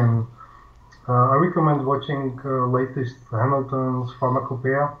DMT, and I recommend watching latest Hamilton's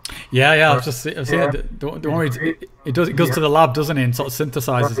Pharmacopoeia. Yeah, I've seen it. Don't worry, it goes to the lab, doesn't it, and sort of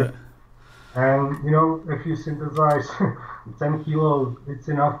synthesizes it. And if you synthesize 10 kilos, it's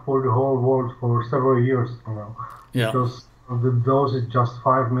enough for the whole world for several years. Yeah. Because the dose is just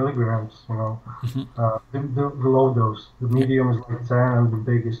 5 milligrams. Mm-hmm. The low dose, the medium is like 10, and the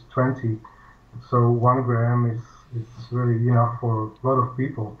big is 20. So 1 gram is really enough for a lot of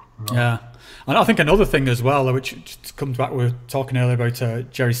people. Yeah, and I think another thing as well, which just comes back, we were talking earlier about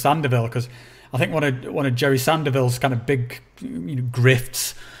Jerry Sanderville, because I think one of Jerry Sanderville's kind of big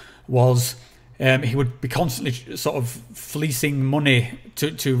grifts was he would be constantly sort of fleecing money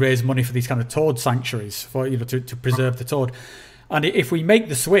to raise money for these kind of toad sanctuaries, for to preserve the toad. And if we make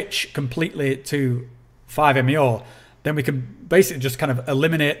the switch completely to 5-meo, then we can basically just kind of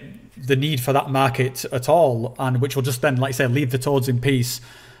eliminate the need for that market at all, and which will just then, like I say, leave the toads in peace.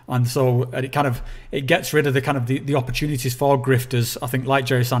 And so it gets rid of the opportunities for grifters, I think, like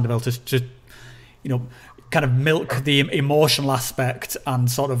Jerry Sanderville, to kind of milk the emotional aspect and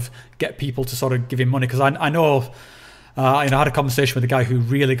sort of get people to sort of give him money. Because I know I had a conversation with a guy who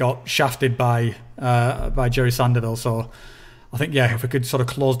really got shafted by Jerry Sanderville. So I think, if we could sort of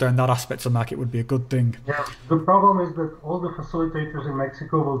close down that aspect of the market, would be a good thing. Yeah, the problem is that all the facilitators in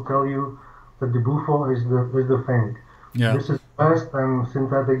Mexico will tell you that the Bufo is the thing. Yeah. This is best, and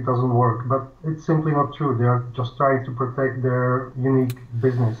synthetic doesn't work. But it's simply not true. They are just trying to protect their unique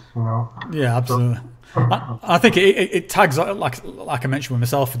business, Yeah, absolutely. I think it tags, like I mentioned with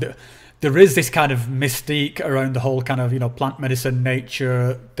myself, there is this kind of mystique around the whole kind of plant medicine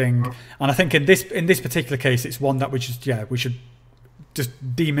nature thing, and I think in this particular case, it's one that we should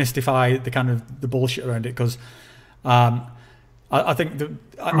just demystify the kind of the bullshit around it, because I think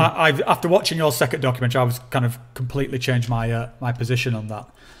I've after watching your second documentary, I was kind of completely changed my my position on that.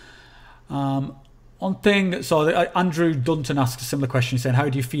 So Andrew Dunton asks a similar question, saying, how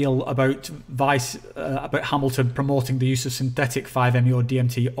do you feel about Vice, about Hamilton promoting the use of synthetic 5-meo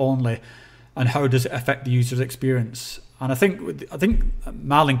DMT only, and how does it affect the user's experience? And I think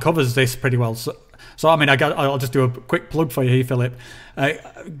Marlin covers this pretty well. So I mean, I'll just do a quick plug for you here, Filip.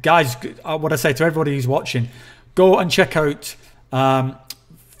 Guys, what I say to everybody who's watching, go and check out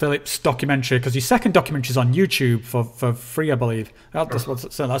Filip's documentary, because your second documentary is on YouTube for free, I believe.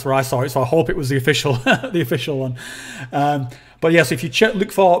 That's where I saw it. So I hope it was the official the official one. But yes, if you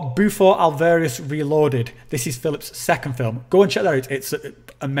look for Bufo Alvarius Reloaded, this is Filip's second film. Go and check that out. It's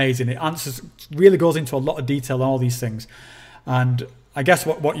amazing. It really goes into a lot of detail on all these things. And I guess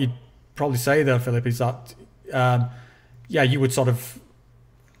what you'd probably say there, Filip, is that you would sort of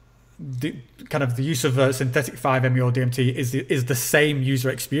the use of synthetic 5-MeO DMT is the same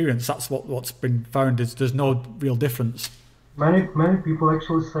user experience. That's what's been found. There's no real difference. Many people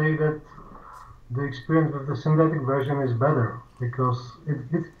actually say that the experience with the synthetic version is better because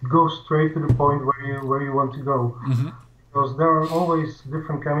it goes straight to the point where you want to go. Mm-hmm. Because there are always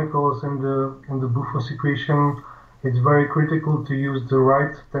different chemicals in the Bufo secretion. It's very critical to use the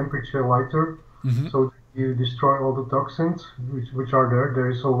right temperature lighter, mm-hmm. so you destroy all the toxins which are there. There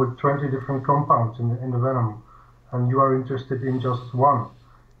is over 20 different compounds in the venom, and you are interested in just one,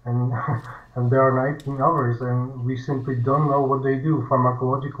 and and there are 19 others, and we simply don't know what they do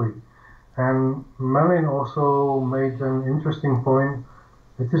pharmacologically. And Melin also made an interesting point.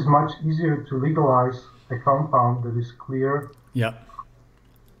 It is much easier to legalize a compound that is clear,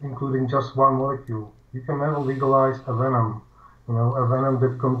 including just one molecule. You can never legalize a venom. A venom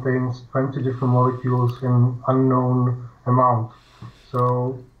that contains 20 different molecules in unknown amount.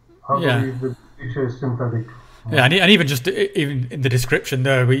 So I believe the future is synthetic. Yeah, and even in the description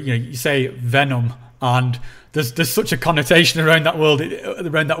there, you say venom, and there's such a connotation around that word.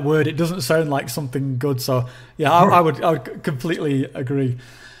 It doesn't sound like something good. So yeah, I would completely agree.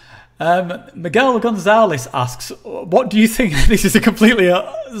 Miguel Gonzalez asks, what do you think? This is a completely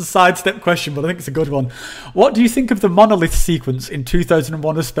sidestep question, but I think it's a good one. What do you think of the monolith sequence in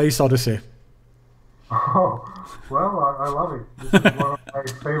 2001: A Space Odyssey? Oh, well, I love it. This is one of my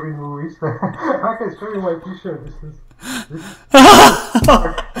favorite movies. I can show you my t-shirt. This is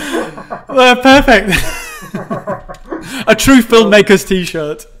well, perfect. A true filmmaker's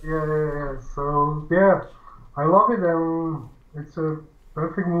t-shirt. Yeah. So, yeah, I love it, and it's a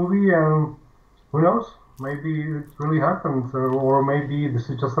perfect movie, and who knows? Maybe it really happened, or maybe this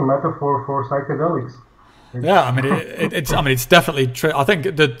is just a metaphor for psychedelics. It's definitely true. I think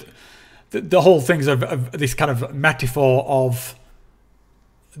that the whole thing's of this kind of metaphor of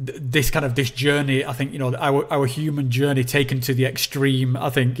this journey. I think our human journey taken to the extreme. I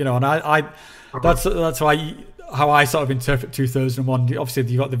think and that's how I sort of interpret 2001. Obviously,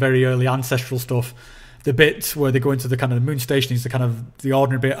 you got the very early ancestral stuff. The bits where they go into the kind of the moon station is the kind of the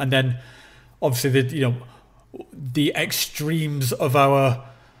ordinary bit, and then obviously the extremes of our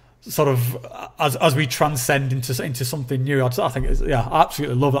sort of as we transcend into something new. I think I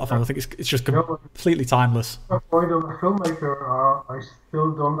absolutely love that film. I think it's just completely timeless. The point of a filmmaker, I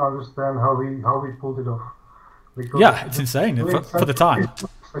still don't understand how we pulled it off. Because it's insane for the time.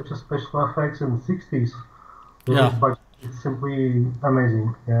 Such a special effects in the 60s. But it's simply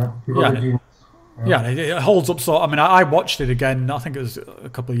amazing. Yeah, it holds up. So I watched it again. I think it was a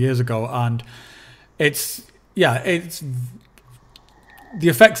couple of years ago, and it's the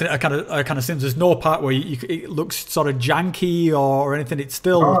effects in it are kind of similar. There's no part where it looks sort of janky or anything. It's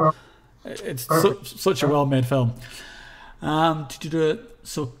still it's such a well-made film.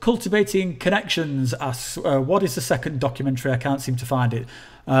 So Cultivating Connections asks, what is the second documentary? I can't seem to find it.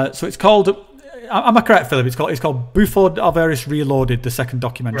 So it's called. Am I correct, Filip? It's called Bufo Alvarius Reloaded, the second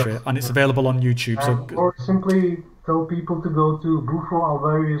documentary, and it's available on YouTube. Or simply tell people to go to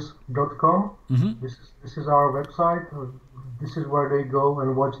bufoalvarius.com. Mm-hmm. This is our website. This is where they go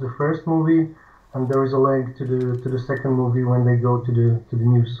and watch the first movie, and there is a link to the second movie when they go to the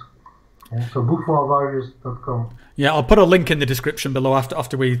news. So bufoalvarius.com. Yeah, I'll put a link in the description below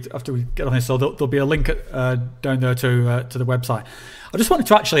after we get on this. So there'll be a link down there to the website. I just wanted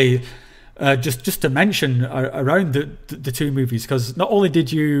to actually. Just to mention around the two movies, because not only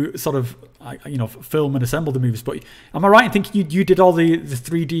did you sort of film and assemble the movies, but am I right in thinking you did all the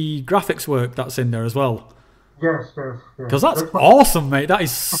 3D graphics work that's in there as well? Yes. Because that's awesome, mate. That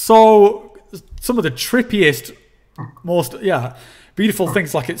is some of the trippiest, most beautiful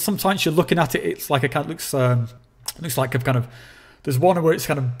things. Like sometimes you're looking at it, it's like looks like a kind of. There's one where it's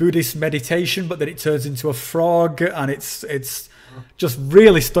kind of Buddhist meditation, but then it turns into a frog, and it's just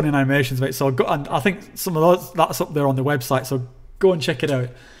really stunning animations, mate. So and I think some of those that's up there on the website. So go and check it out.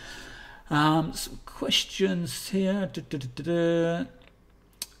 Some questions here. Let's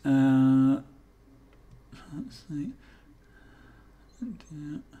see.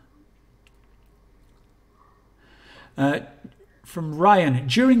 From Ryan,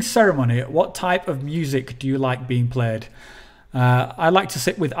 during ceremony, what type of music do you like being played? I like to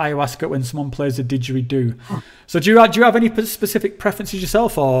sit with ayahuasca when someone plays a didgeridoo. So do you have any specific preferences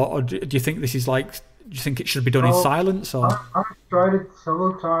yourself, or do you think this is like? Do you think it should be done in silence? Or I've tried it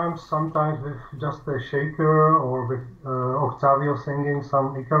several times. Sometimes with just a shaker or with Octavio singing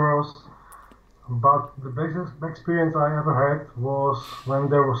some Icaros. But the best experience I ever had was when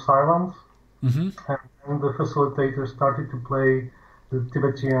there was silence, and the facilitator started to play the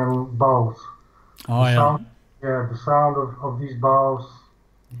Tibetan bowls. Oh, Sound, the sound of these bowls.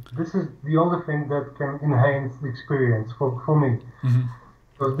 This is the only thing that can enhance the experience for me.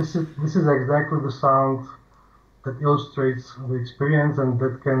 So this is exactly the sound that illustrates the experience and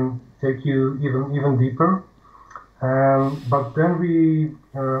that can take you even deeper. But then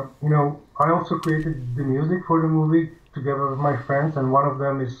I also created the music for the movie together with my friends, and one of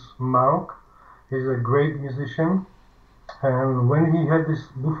them is Mark. He's a great musician, and when he had this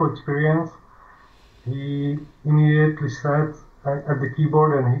Bufo experience, he immediately sat at the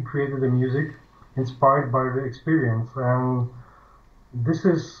keyboard and he created the music inspired by the experience. And this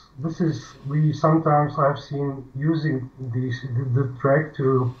is we sometimes I've seen using the track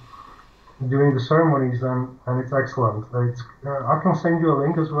to during the ceremonies, and it's excellent. I can send you a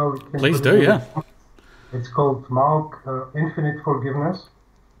link as well. Please do, yeah. It's called Mauk Infinite Forgiveness.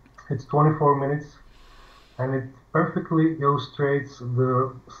 It's 24 minutes, and it perfectly illustrates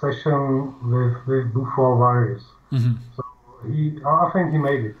the session with Bufo Alvarius. So I think he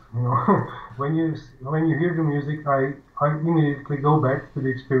made it. When you hear the music, I immediately go back to the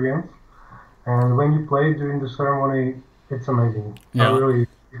experience, and when you play it during the ceremony, it's amazing. I really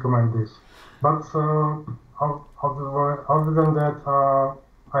recommend this. But other than that,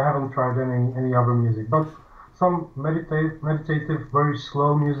 I haven't tried any other music. But some meditative, very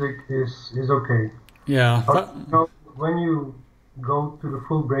slow music is okay. Yeah. But when you go to the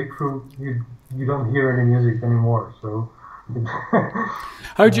full breakthrough, you don't hear any music anymore. So.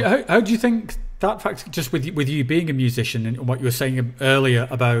 How do you think that fact, just with you being a musician and what you were saying earlier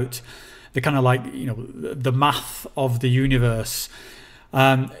about the kind of like the math of the universe?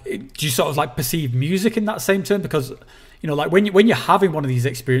 Do you sort of like perceive music in that same term? Because like when you're having one of these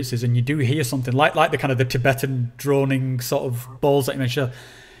experiences and you do hear something like the kind of the Tibetan droning sort of bowls that you mentioned,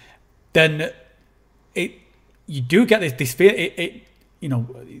 then you do get this fear.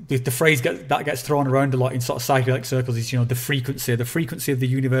 The phrase that gets thrown around a lot in sort of psychedelic circles is the frequency of the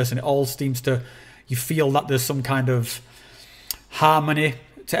universe, and it all seems to, you feel that there's some kind of harmony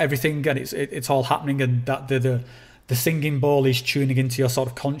to everything, and it's all happening, and that the singing bowl is tuning into your sort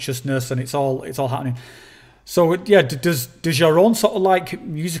of consciousness, and it's all happening. So does your own sort of like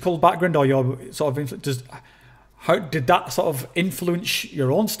musical background or your sort of how did that sort of influence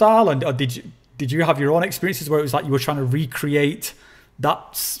your own style, or did you have your own experiences where it was like you were trying to recreate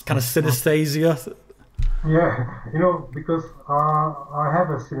that kind of synesthesia? Yeah, because I have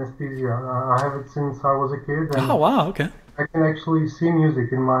a synesthesia. I have it since I was a kid. And oh wow, okay. I can actually see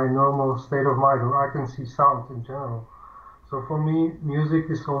music in my normal state of mind, or I can see sound in general. So for me, music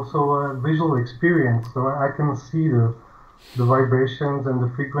is also a visual experience. So I can see the vibrations and the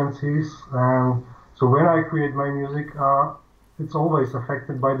frequencies. And so when I create my music, it's always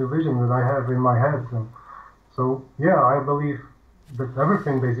affected by the vision that I have in my head. And so I believe that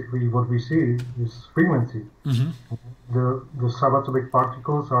everything basically what we see is frequency. The subatomic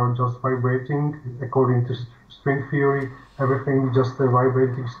particles are just vibrating according to string theory. Everything is just a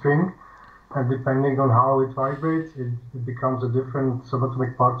vibrating string, and depending on how it vibrates, it becomes a different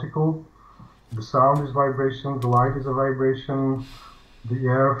subatomic particle. The sound is vibration, the light is a vibration, the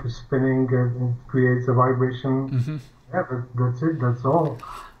earth is spinning and it creates a vibration. That's it. That's all.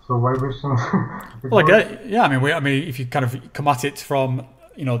 So vibrations. Well, I get it. Yeah, I mean, if you kind of come at it from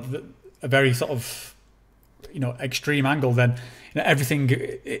a very sort of extreme angle, then everything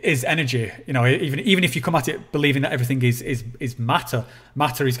is energy. Even if you come at it believing that everything is matter.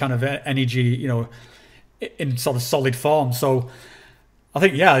 Matter is kind of energy. In sort of solid form. So I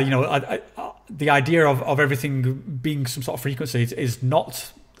think the idea of everything being some sort of frequency is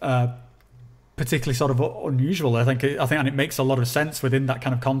not particularly sort of unusual. I think and it makes a lot of sense within that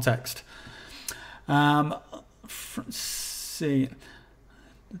kind of context. Let's see.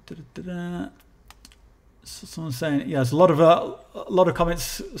 So someone's saying, there's a lot of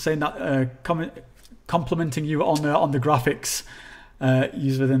comments saying that complimenting you on the graphics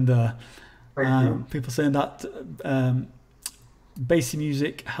used within the people saying that bassy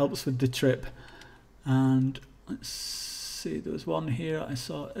music helps with the trip. And let's see, there was one here I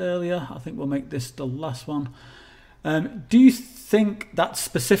saw earlier. I think we'll make this the last one. Do you think that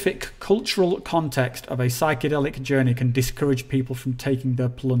specific cultural context of a psychedelic journey can discourage people from taking their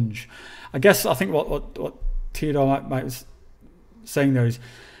plunge? I think what Theodore might saying there is,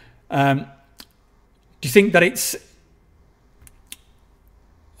 do you think that it's,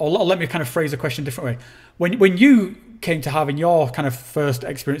 or let me kind of phrase the question a different way. When you came to having your kind of first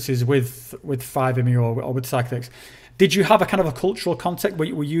experiences with 5ME or with psychedelics, did you have a kind of a cultural context?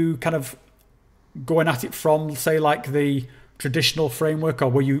 Were you kind of going at it from, say, like the traditional framework, or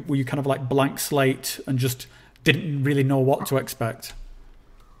were you kind of like blank slate and just didn't really know what to expect?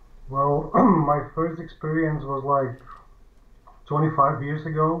 Well, my first experience was like 25 years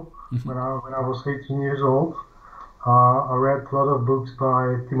ago, when I was 18 years old. I read a lot of books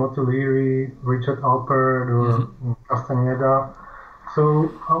by Timothy Leary, Richard Alpert, or Castaneda.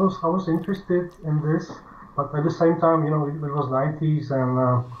 So I was interested in this, but at the same time, it was 90s,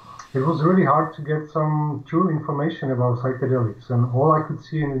 and it was really hard to get some true information about psychedelics. And all I could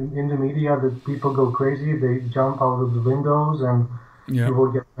see in the media that people go crazy, they jump out of the windows, and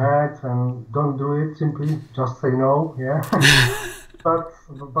people get mad, and don't do it, simply just say no. Yeah. But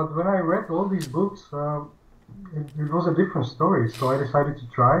when I read all these books, it was a different story, so I decided to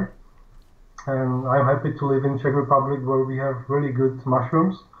try. And I'm happy to live in Czech Republic, where we have really good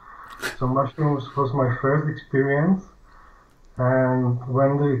mushrooms. So mushrooms was my first experience. And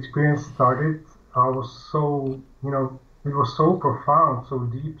when the experience started, I was so, it was so profound, so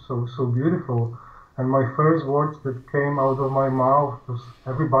deep, so beautiful. And my first words that came out of my mouth was,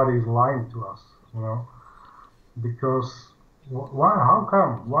 everybody is lying to us, because why? How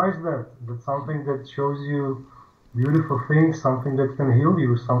come? Why is that? That something that shows you beautiful things, something that can heal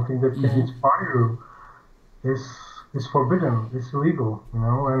you, something that can inspire you, is forbidden. It's illegal,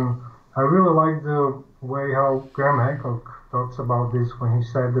 And I really like the way how Graham Hancock talks about this when he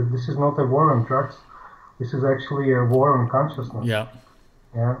said that this is not a war on drugs. This is actually a war on consciousness. Yeah.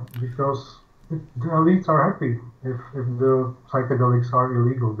 Yeah, because the elites are happy if the psychedelics are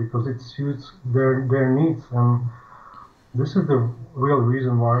illegal, because it suits their needs. And this is the real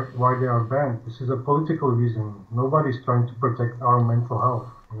reason why they are banned. This is a political reason. Nobody's trying to protect our mental health,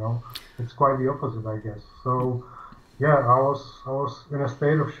 It's quite the opposite, I guess. So, yeah, I was in a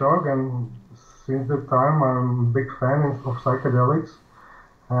state of shock, and since that time I'm a big fan of psychedelics,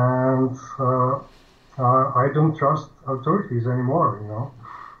 and I don't trust authorities anymore,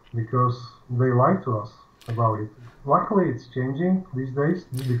 because they lie to us about it. Luckily, it's changing these days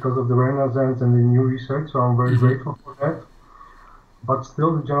because of the Renaissance and the new research, so I'm very grateful for that. But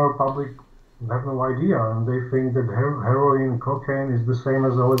still, the general public have no idea, and they think that heroin, cocaine is the same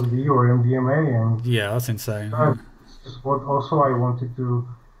as LSD or MDMA. And yeah, that's insane. This is what also I wanted to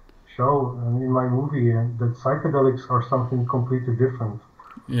show in my movie, that psychedelics are something completely different.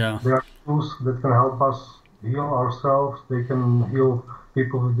 Yeah. They are tools that can help us heal ourselves. They can heal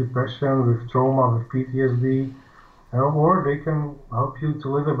people with depression, with trauma, with PTSD, or they can help you to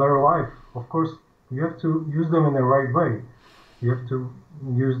live a better life. Of course, you have to use them in the right way. You have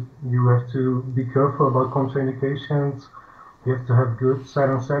to be careful about contraindications. You have to have good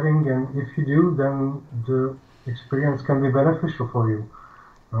silent setting, and if you do, then the experience can be beneficial for you.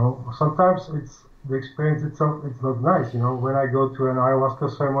 Sometimes the experience itself, it's not nice. When I go to an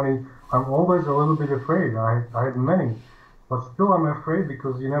ayahuasca ceremony, I'm always a little bit afraid. I had many, but still I'm afraid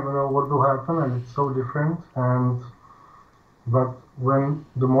because you never know what will happen, and it's so different. But when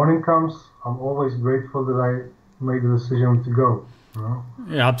the morning comes, I'm always grateful that I made the decision to go.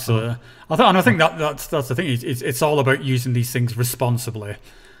 Yeah, absolutely. I think that's the thing. It's all about using these things responsibly,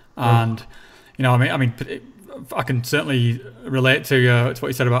 and I mean, I can certainly relate to what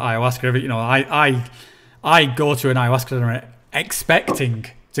you said about ayahuasca. I go to an ayahuasca ceremony expecting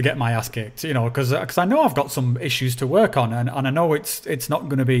to get my ass kicked, because I know I've got some issues to work on, and I know it's not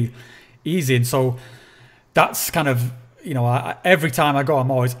going to be easy, and so that's kind of. Every time I go,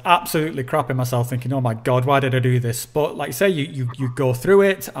 I'm always absolutely crapping myself, thinking, "Oh my God, why did I do this?" But like you say, you go through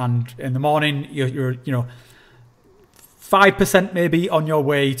it, and in the morning, you're 5% maybe on your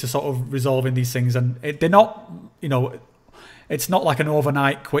way to sort of resolving these things, and they're not, it's not like an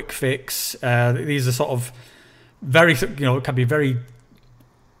overnight quick fix. These are sort of very, it can be very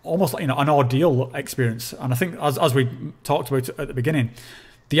almost like an ordeal experience. And I think as we talked about at the beginning,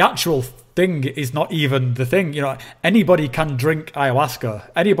 the actual thing is not even the thing. Anybody can drink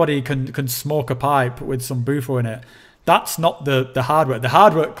ayahuasca. Anybody can smoke a pipe with some bufo in it. That's not the hard work. The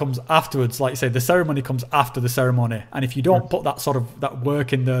hard work comes afterwards. Like you say, the ceremony comes after the ceremony. And if you don't put that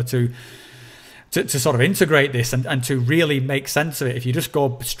work in there to sort of integrate this and to really make sense of it, if you just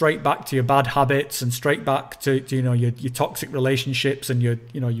go straight back to your bad habits and straight back to your toxic relationships and your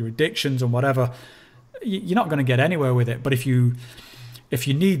addictions and whatever, you're not going to get anywhere with it. But if you're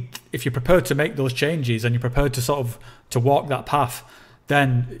prepared to make those changes and you're prepared to sort of to walk that path,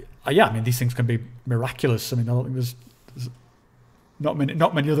 then these things can be miraculous. I mean, I don't think there's not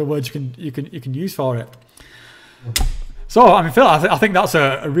many other words you can use for it. So I mean, Phil, I think that's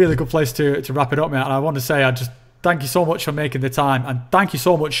a really good place to wrap it up, mate. And I want to say I just thank you so much for making the time, and thank you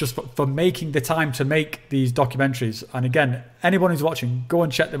so much just for making the time to make these documentaries. And again, anyone who's watching, go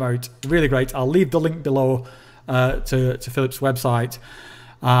and check them out. Really great. I'll leave the link below to Filip's website,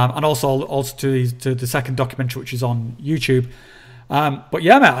 and also to the second documentary, which is on YouTube. But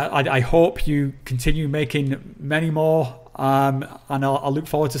yeah, mate, I hope you continue making many more, and I'll look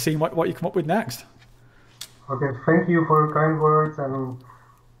forward to seeing what you come up with next. Okay, thank you for your kind words, and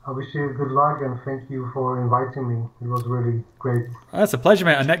I wish you good luck, and thank you for inviting me. It was really great. That's a pleasure,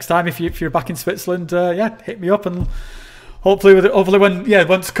 mate. And next time, if you're back in Switzerland, hit me up, and hopefully when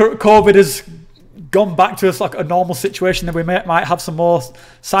once COVID has gone back to us like a normal situation, then we might have some more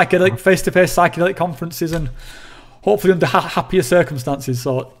psychedelic face-to-face psychedelic conferences, and hopefully under happier circumstances.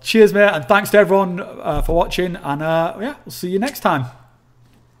 So cheers, mate, and thanks to everyone for watching, and we'll see you next time.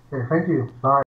 Okay, thank you. Bye.